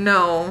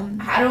 no.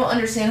 I don't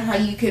understand how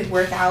you could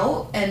work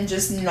out and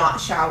just not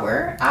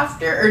shower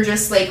after, or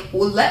just, like,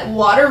 let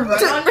water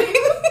run on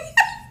you.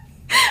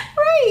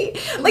 Right.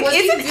 Like,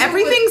 isn't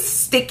everything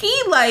sticky?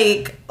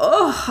 Like,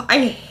 ugh.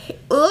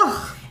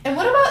 And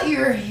what about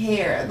your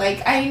hair?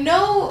 Like, I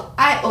know,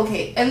 at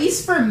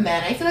least for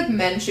men, I feel like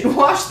men should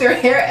wash their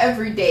hair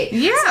every day.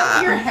 Yeah. So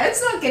if your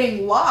head's not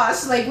getting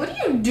washed, like, what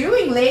are you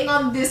doing laying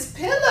on this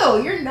pillow?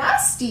 You're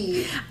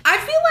nasty. I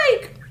feel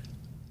like,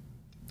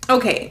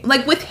 okay,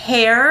 like, with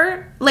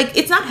hair, like,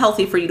 it's not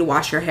healthy for you to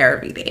wash your hair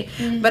every day.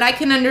 Mm-hmm. But I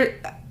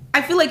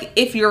feel like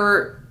if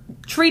you're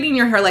treating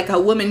your hair like a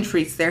woman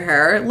treats their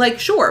hair, like,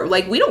 sure,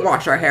 like, we don't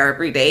wash our hair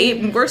every day.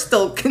 Mm-hmm. We're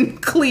still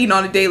clean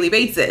on a daily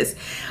basis.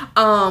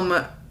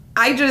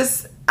 I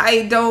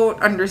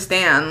don't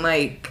understand,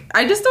 like,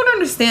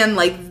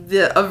 like,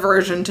 the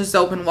aversion to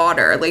soap and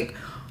water. Like,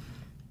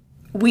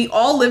 we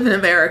all live in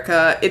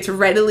America. It's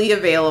readily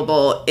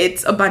available.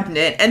 It's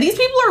abundant. And these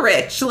people are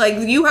rich.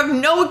 Like, you have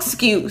no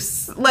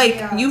excuse.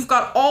 Like, You've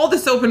got all the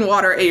soap and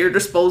water at your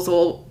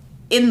disposal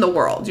in the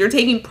world. You're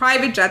taking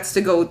private jets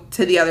to go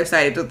to the other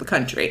side of the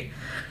country.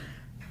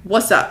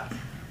 What's up?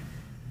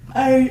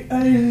 I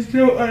just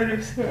don't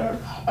understand.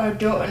 I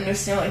don't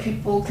understand why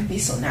people can be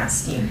so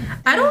nasty.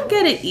 I don't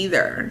get it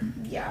either.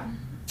 Yeah.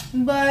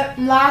 But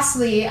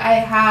lastly, I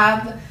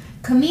have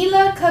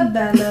Camila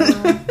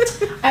Cabello.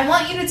 I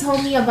want you to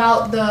tell me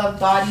about the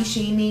body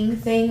shaming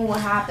thing.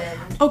 What happened?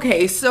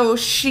 Okay, so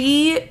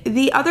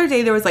the other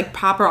day there was, like,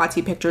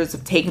 paparazzi pictures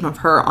taken of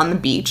her on the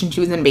beach, and she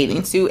was in a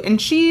bathing suit, and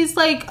she's,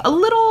 like, a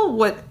little,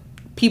 what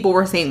people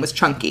were saying was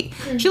chunky.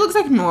 Mm-hmm. She looks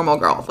like a normal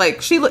girl.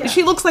 Like, she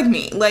looks like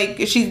me.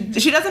 Like, she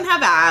doesn't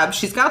have abs.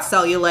 She's got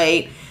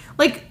cellulite.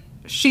 Like,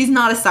 she's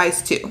not a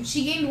size 2.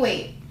 She gained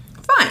weight.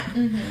 Fine.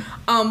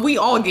 Mm-hmm. We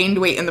all gained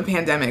weight in the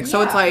pandemic,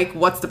 so it's like,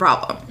 what's the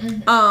problem?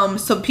 Mm-hmm.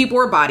 So people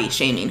were body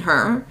shaming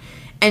her,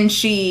 and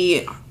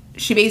she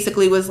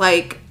basically was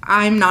like,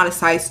 I'm not a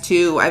size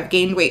 2. I've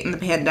gained weight in the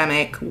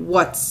pandemic.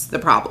 What's the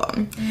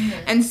problem? Mm-hmm.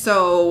 And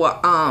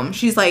so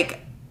she's like,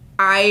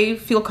 I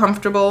feel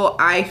comfortable.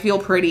 I feel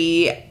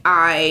pretty.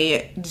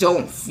 I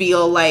don't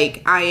feel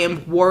like I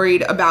am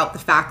worried about the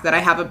fact that I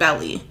have a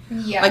belly.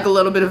 Yeah. Like, a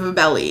little bit of a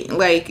belly.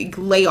 Like,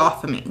 lay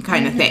off of me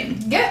kind of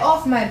thing. Get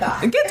off my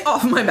back. Get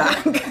off my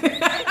back.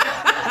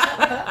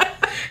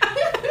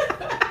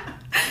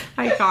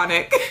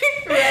 Iconic.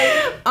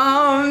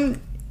 Right.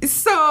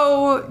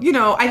 So, you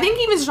know, I think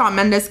even Shawn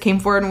Mendes came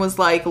forward and was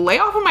like, lay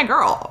off of my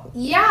girl.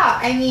 Yeah,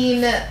 I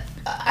mean,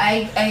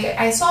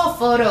 I saw a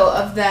photo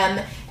of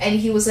them, and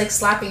he was, like,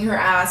 slapping her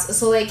ass.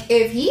 So, like,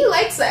 if he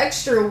likes the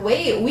extra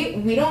weight,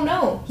 we don't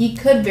know. He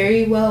could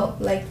very well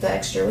like the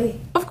extra weight.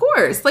 Of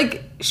course.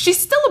 Like, she's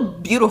still a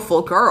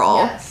beautiful girl.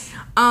 Yes.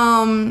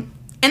 And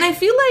I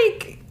feel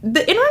like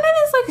the internet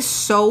is, like,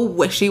 so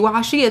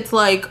wishy-washy. It's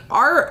like,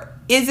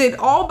 is it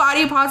all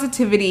body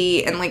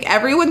positivity and, like,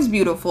 everyone's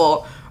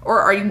beautiful?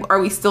 Or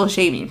are we still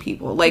shaming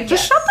people? Like,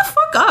 just shut the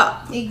fuck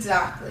up.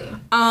 Exactly.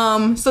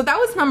 So that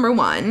was number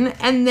one.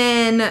 And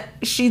then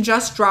she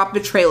just dropped a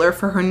trailer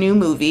for her new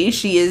movie.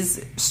 She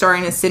is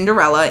starring as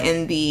Cinderella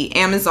in the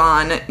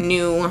Amazon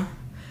new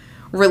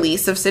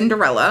release of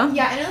Cinderella.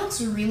 Yeah, and it looks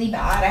really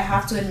bad, I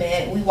have to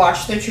admit. We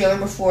watched the trailer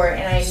before,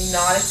 and I'm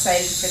not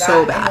excited for that.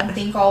 So bad. I don't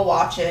think I'll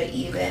watch it,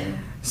 even.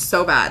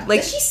 So bad.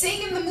 Like, does she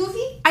sing in the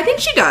movie? I think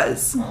she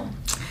does. Oh.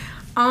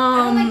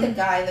 I don't like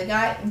the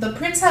guy. The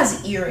prince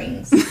has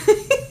earrings.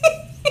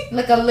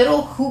 Like a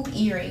little hoop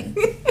earring.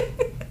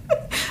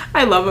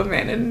 I love a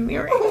man in an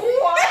earring.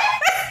 What?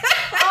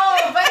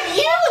 Oh, but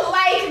you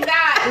like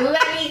that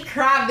Lenny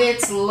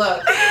Kravitz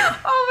look.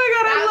 Oh my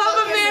god, I love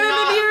a man in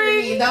an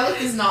earring. That look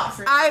is not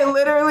for me. I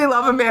literally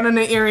love a man in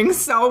an earring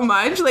so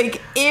much.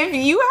 Like, if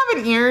you have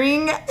an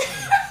earring...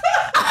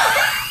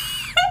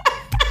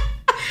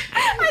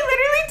 I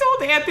literally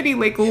told Anthony,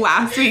 like,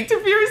 last week to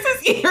pierce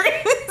his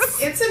earrings.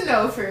 It's a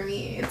no for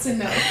me. It's a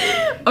no for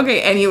me.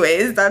 Okay,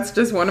 anyways, that's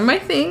just one of my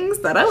things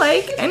that I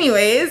like.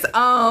 Anyways,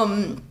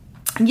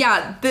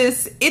 yeah,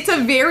 it's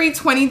a very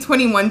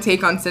 2021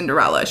 take on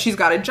Cinderella. She's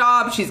got a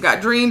job, she's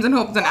got dreams and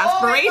hopes and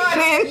aspirations. Oh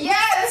my God.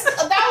 Yes,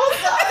 that was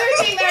the other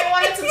thing that I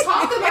wanted to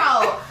talk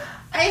about.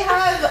 I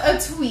have a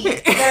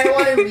tweet that I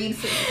want to read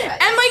for you guys.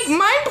 And, like,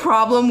 my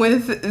problem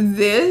with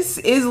this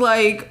is,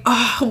 like,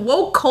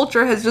 woke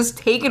culture has just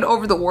taken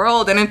over the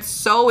world, and it's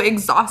so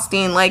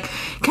exhausting. Like,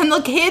 can the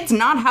kids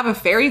not have a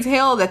fairy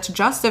tale that's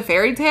just a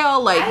fairy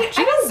tale? Like, I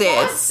don't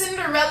want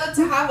Cinderella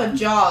to have a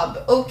job,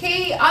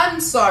 okay? I'm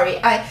sorry.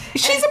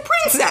 She's a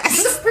princess.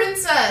 She's a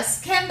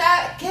princess. Can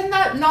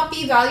that not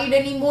be valued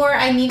anymore?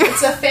 I mean,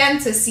 it's a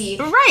fantasy.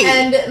 Right.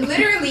 And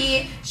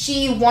literally,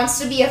 she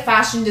wants to be a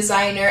fashion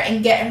designer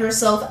and get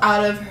herself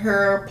out of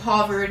her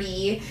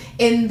poverty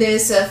in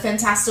this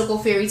fantastical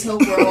fairy tale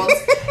world.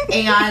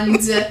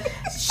 And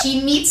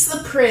she meets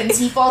the prince.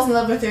 He falls in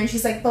love with her, and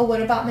she's like, but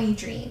what about my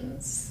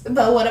dreams?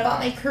 But what about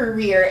my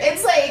career?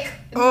 It's like,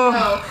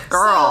 no.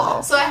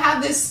 Girl. So I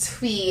have this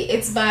tweet.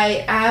 It's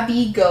by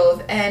Abby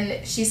Gove,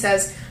 and she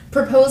says,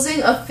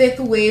 proposing a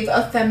fifth wave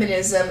of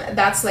feminism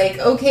that's like,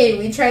 okay,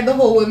 we tried the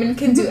whole women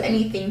can do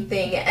anything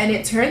thing, and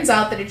it turns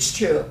out that it's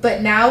true,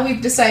 but now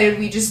we've decided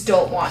we just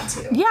don't want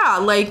to. Yeah,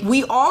 like,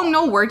 we all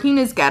know working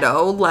is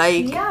ghetto.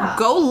 Like,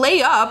 go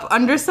lay up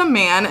under some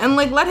man and,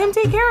 like, let him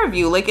take care of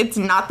you. Like, it's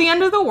not the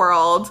end of the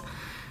world.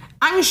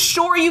 I'm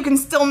sure you can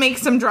still make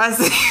some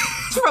dresses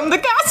from the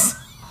cast.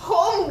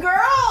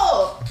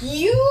 Homegirl,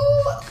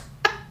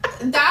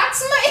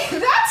 that's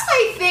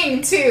my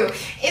thing too,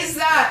 is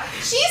that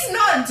she's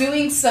not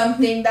doing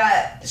something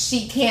that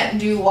she can't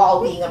do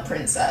while being a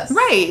princess.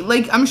 Right.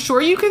 Like, I'm sure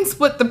you can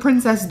split the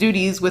princess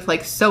duties with,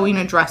 like, sewing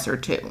a dress or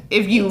two.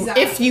 If you must.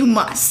 If you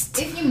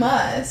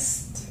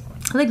must.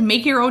 Like,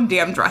 make your own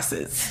damn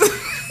dresses.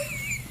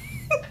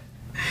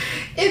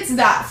 It's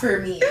that for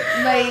me.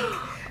 Like,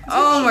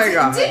 oh my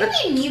god. Did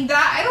we need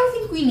that? I don't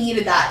think we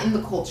needed that in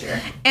the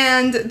culture.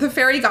 And the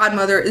fairy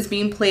godmother is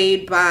being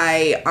played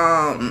by,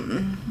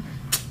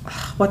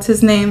 what's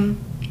his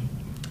name?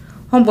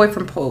 Homeboy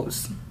from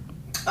Pose.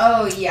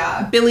 Oh,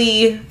 yeah.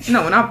 Billy.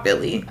 No, not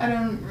Billy. I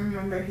don't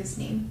remember his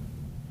name.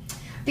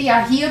 But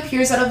yeah, he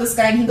appears out of the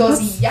sky and he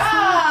goes,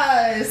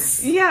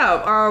 yes!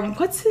 Yeah,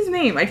 what's his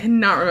name? I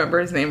cannot remember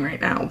his name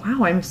right now.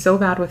 Wow, I'm so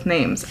bad with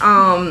names.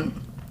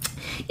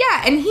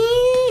 Yeah, and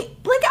he,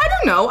 like, I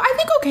don't know. I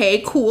think,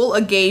 okay, cool,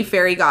 a gay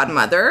fairy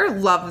godmother.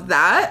 Love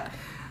that.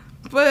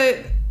 But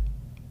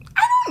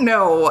I don't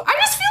know. I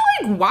just feel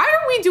like, why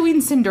are we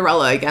doing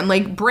Cinderella again?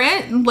 Like,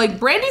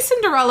 Brandy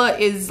Cinderella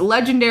is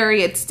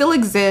legendary. It still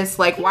exists.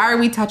 Like, why are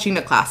we touching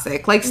a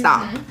classic? Like,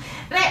 stop. Mm-hmm.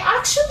 And I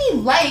actually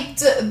liked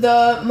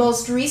the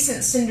most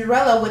recent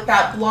Cinderella with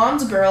that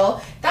blonde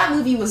girl. That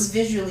movie was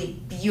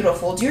visually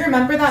beautiful. Do you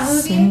remember that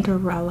movie?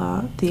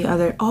 Cinderella, the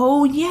other...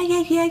 Oh,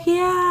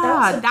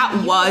 yeah.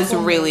 That was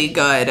really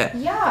good.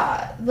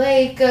 Yeah.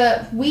 Like,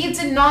 we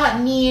did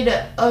not need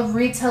a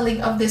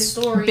retelling of this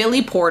story.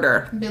 Billy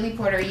Porter,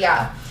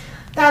 yeah.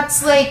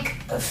 That's, like,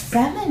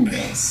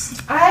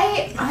 feminist.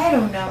 I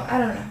don't know.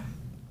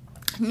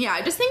 Yeah,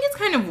 I just think it's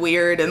kind of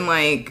weird and,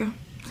 like...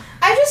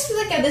 I just feel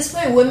like at this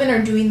point, women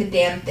are doing the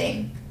damn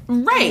thing.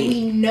 Right. And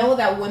we know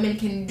that women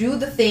can do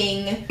the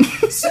thing,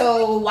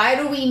 so why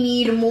do we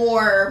need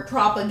more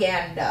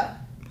propaganda?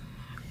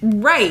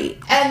 Right.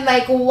 And,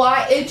 like,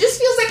 why? It just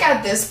feels like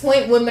at this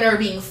point, women are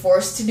being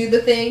forced to do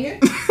the thing.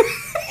 And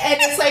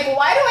it's like,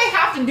 why do I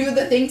have to do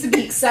the thing to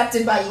be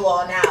accepted by you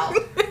all now?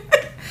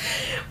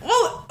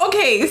 Well,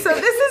 okay, so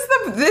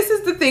this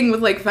is the thing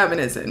with, like,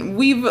 feminism.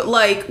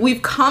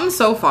 We've come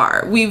so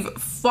far. We've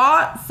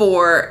fought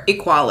for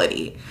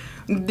equality.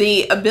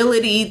 The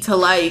ability to,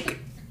 like,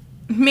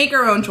 make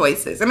our own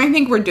choices. And I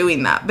think we're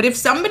doing that. But if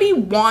somebody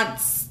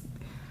wants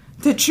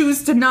to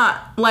choose to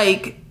not,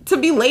 like, to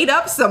be laid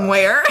up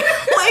somewhere,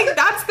 like,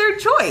 that's their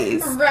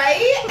choice.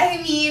 Right?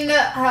 I mean,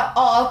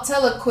 I'll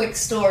tell a quick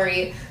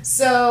story.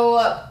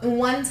 So,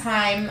 one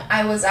time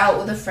I was out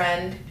with a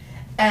friend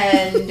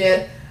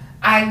and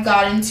I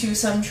got into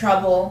some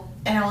trouble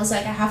and I was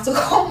like, I have to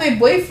call my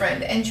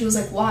boyfriend. And she was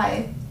like,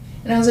 why?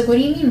 And I was like, what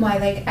do you mean why?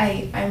 Like,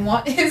 I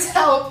want his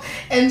help.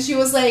 And she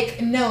was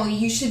like, no,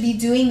 you should be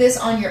doing this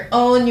on your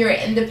own. You're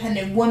an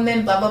independent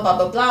woman, blah, blah, blah,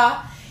 blah,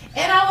 blah.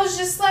 And I was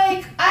just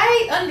like,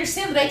 I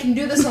understand that I can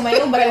do this on my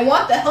own, but I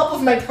want the help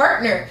of my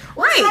partner.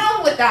 What's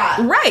wrong with that?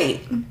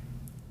 Right.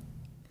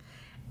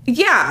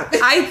 Yeah,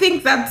 I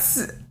think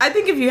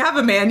if you have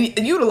a man,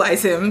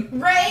 utilize him.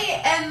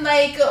 Right? And,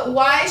 like,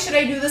 why should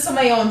I do this on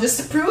my own?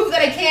 Just to prove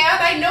that I can?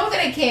 I know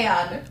that I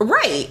can.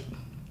 Right.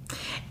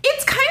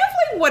 It's kind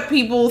of like what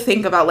people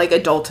think about, like,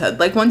 adulthood.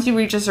 Like, once you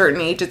reach a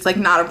certain age, it's, like,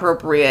 not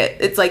appropriate.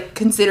 It's, like,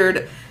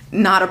 considered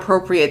not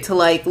appropriate to,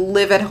 like,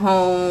 live at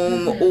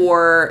home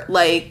or,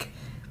 like,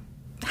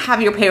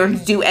 have your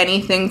parents do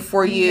anything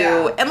for you.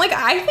 Yeah. And, like,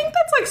 I think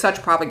that's, like,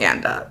 such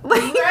propaganda.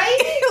 Like,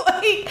 right?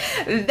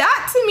 Like,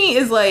 that to me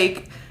is,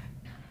 like,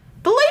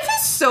 the life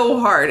is so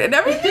hard. And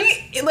everything,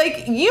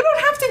 like, you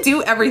don't have to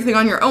do everything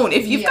on your own.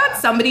 If you've got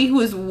somebody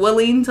who is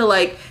willing to,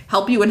 like,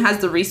 help you and has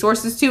the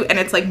resources to, and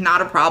it's, like,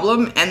 not a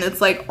problem, and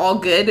it's, like, all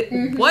good,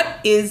 what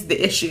is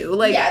the issue?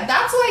 Like, yeah,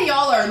 that's why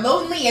y'all are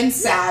lonely and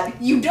sad.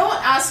 You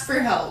don't ask for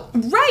help.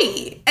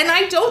 Right. And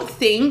I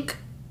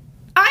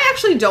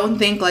actually don't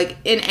think, like,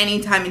 in any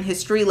time in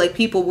history, like,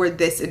 people were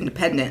this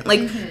independent.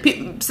 Like,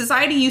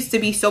 society used to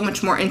be so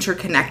much more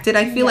interconnected,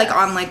 I feel like,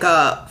 on, like,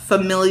 a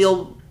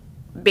familial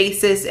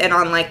basis and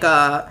on, like,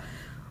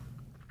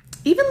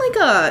 even, like,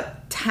 a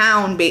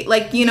town,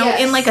 like, you know,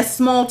 in, like, a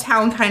small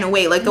town kind of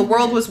way. Like, the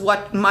world was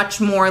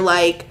much more,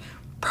 like,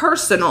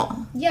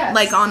 personal. Yes.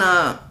 Like, on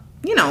a,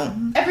 you know.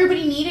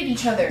 Everybody needed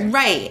each other.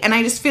 Right. And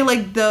I just feel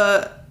like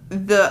the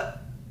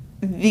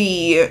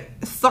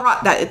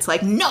thought that it's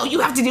like, no, you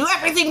have to do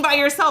everything by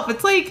yourself.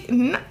 It's like,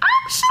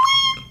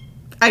 actually,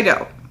 I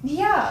don't.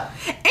 Yeah.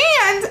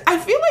 And I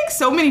feel like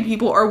so many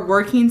people are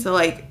working to,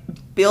 like,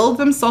 build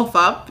themselves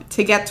up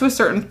to get to a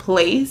certain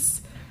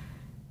place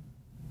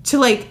to,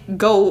 like,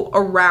 go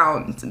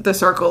around the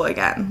circle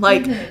again.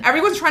 Like,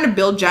 everyone's trying to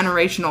build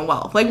generational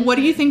wealth. Like, what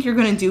do you think you're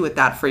going to do with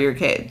that for your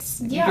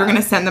kids? Yeah. You're going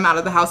to send them out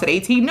of the house at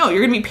 18? No,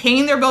 you're going to be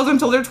paying their bills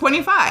until they're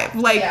 25.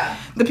 Like,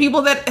 the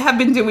people that have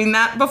been doing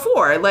that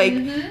before, like,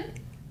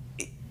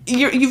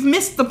 you've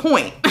missed the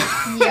point.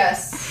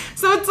 Yes.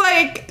 So it's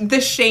like, the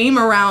shame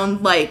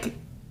around, like,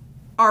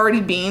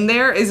 already being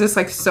there is just,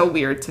 like, so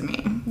weird to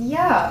me.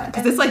 Yeah.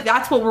 Because it's like,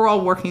 that's what we're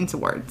all working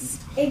towards.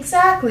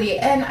 Exactly.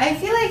 And I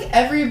feel like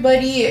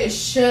everybody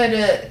should,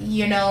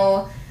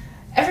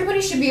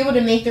 everybody should be able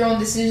to make their own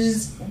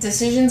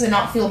decisions and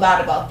not feel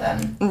bad about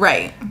them.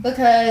 Right.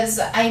 Because,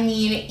 I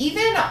mean,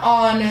 even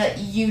on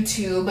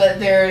YouTube,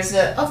 there's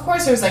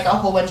like a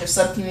whole bunch of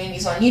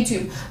sub-communities on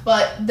YouTube,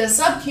 but the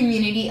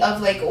sub-community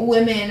of, like,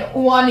 women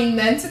wanting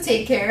men to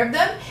take care of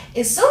them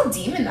is so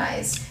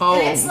demonized. Oh.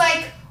 And it's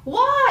like,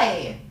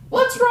 why?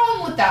 What's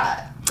wrong with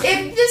that?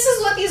 If this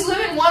is what these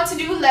women want to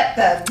do, let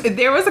them.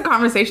 There was a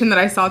conversation that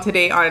I saw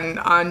today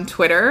on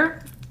Twitter,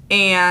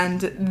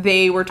 and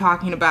they were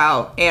talking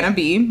about Anna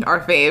B, our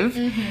fave,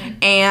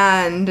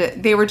 and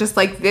they were just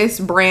like, this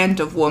brand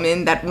of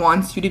woman that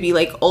wants you to be,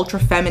 like, ultra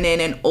feminine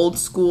and old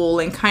school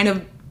and kind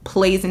of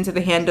plays into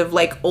the hand of,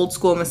 like, old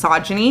school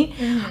misogyny.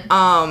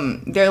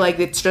 They're like,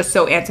 it's just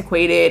so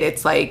antiquated.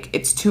 It's like,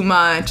 it's too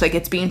much. Like,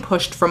 it's being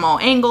pushed from all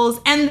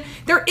angles. And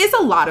there is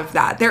a lot of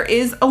that. There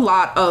is a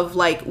lot of,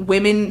 like,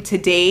 women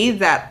today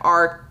that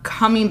are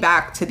coming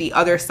back to the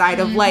other side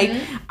of, like,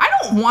 I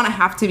don't want to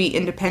have to be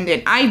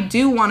independent. I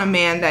do want a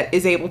man that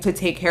is able to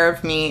take care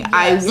of me. Yes.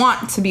 I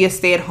want to be a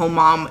stay-at-home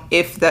mom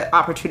if the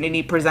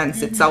opportunity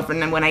presents itself,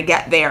 and then when I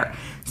get there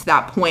to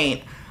that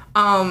point.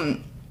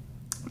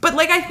 But,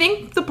 like, I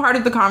think the part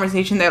of the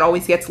conversation that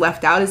always gets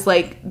left out is,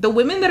 like, the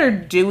women that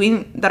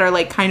are,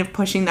 like, kind of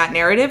pushing that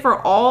narrative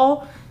are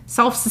all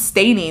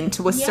self-sustaining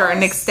to a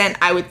certain extent,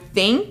 I would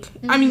think.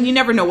 I mean, you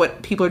never know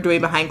what people are doing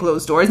behind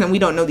closed doors, and we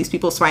don't know these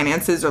people's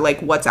finances or,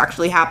 like, what's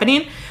actually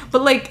happening.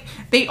 But, like,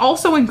 they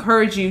also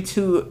encourage you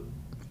to,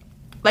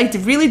 like, to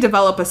really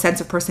develop a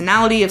sense of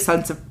personality, a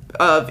sense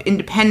of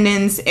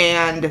independence,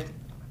 and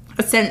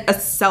a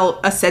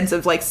sense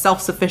of, like,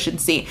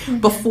 self-sufficiency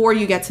before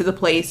you get to the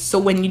place. So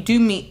when you do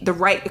meet the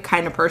right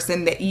kind of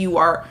person that you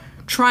are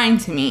trying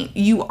to meet,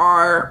 you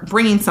are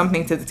bringing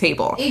something to the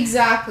table.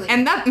 Exactly.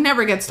 And that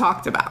never gets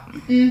talked about.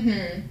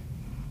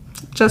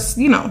 Just,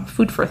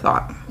 food for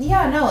thought.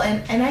 Yeah, no,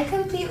 and I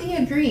completely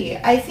agree.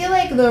 I feel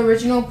like the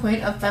original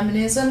point of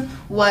feminism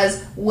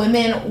was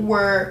women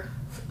were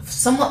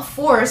somewhat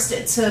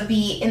forced to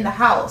be in the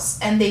house,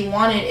 and they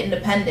wanted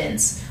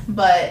independence.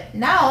 But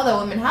now that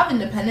women have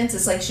independence,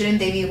 it's like, shouldn't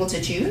they be able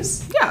to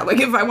choose? Yeah, like,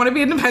 if I want to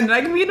be independent,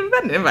 I can be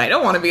independent. If I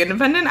don't want to be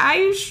independent,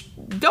 I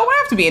don't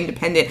have to be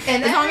independent.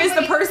 And as long as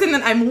the person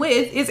that I'm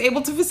with is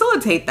able to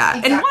facilitate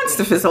that and wants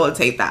to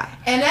facilitate that.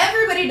 And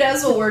everybody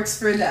does what works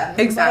for them.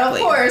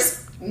 Exactly. But of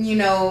course,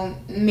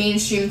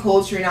 mainstream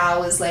culture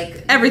now is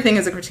like... everything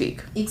is a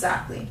critique.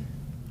 Exactly.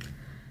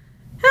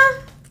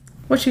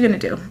 What you gonna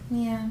do?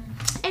 Yeah.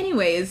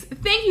 Anyways,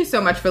 thank you so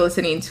much for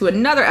listening to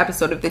another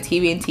episode of the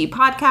TV&T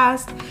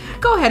podcast.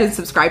 Go ahead and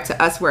subscribe to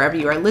us wherever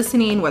you are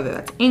listening, whether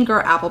that's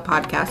Anchor, Apple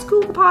Podcasts,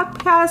 Google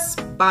Podcasts,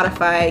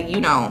 Spotify,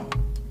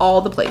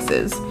 all the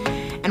places.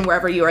 And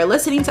wherever you are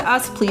listening to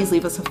us, please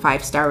leave us a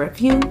 5-star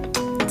review.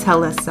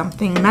 Tell us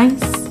something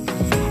nice.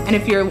 And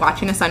if you're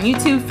watching us on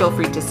YouTube, feel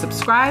free to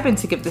subscribe and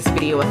to give this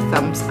video a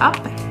thumbs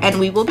up. And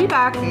we will be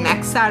back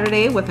next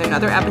Saturday with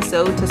another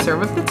episode to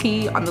serve up the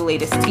tea on the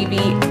latest TV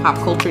and pop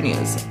culture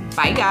news.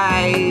 Bye,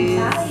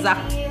 guys.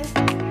 Bye.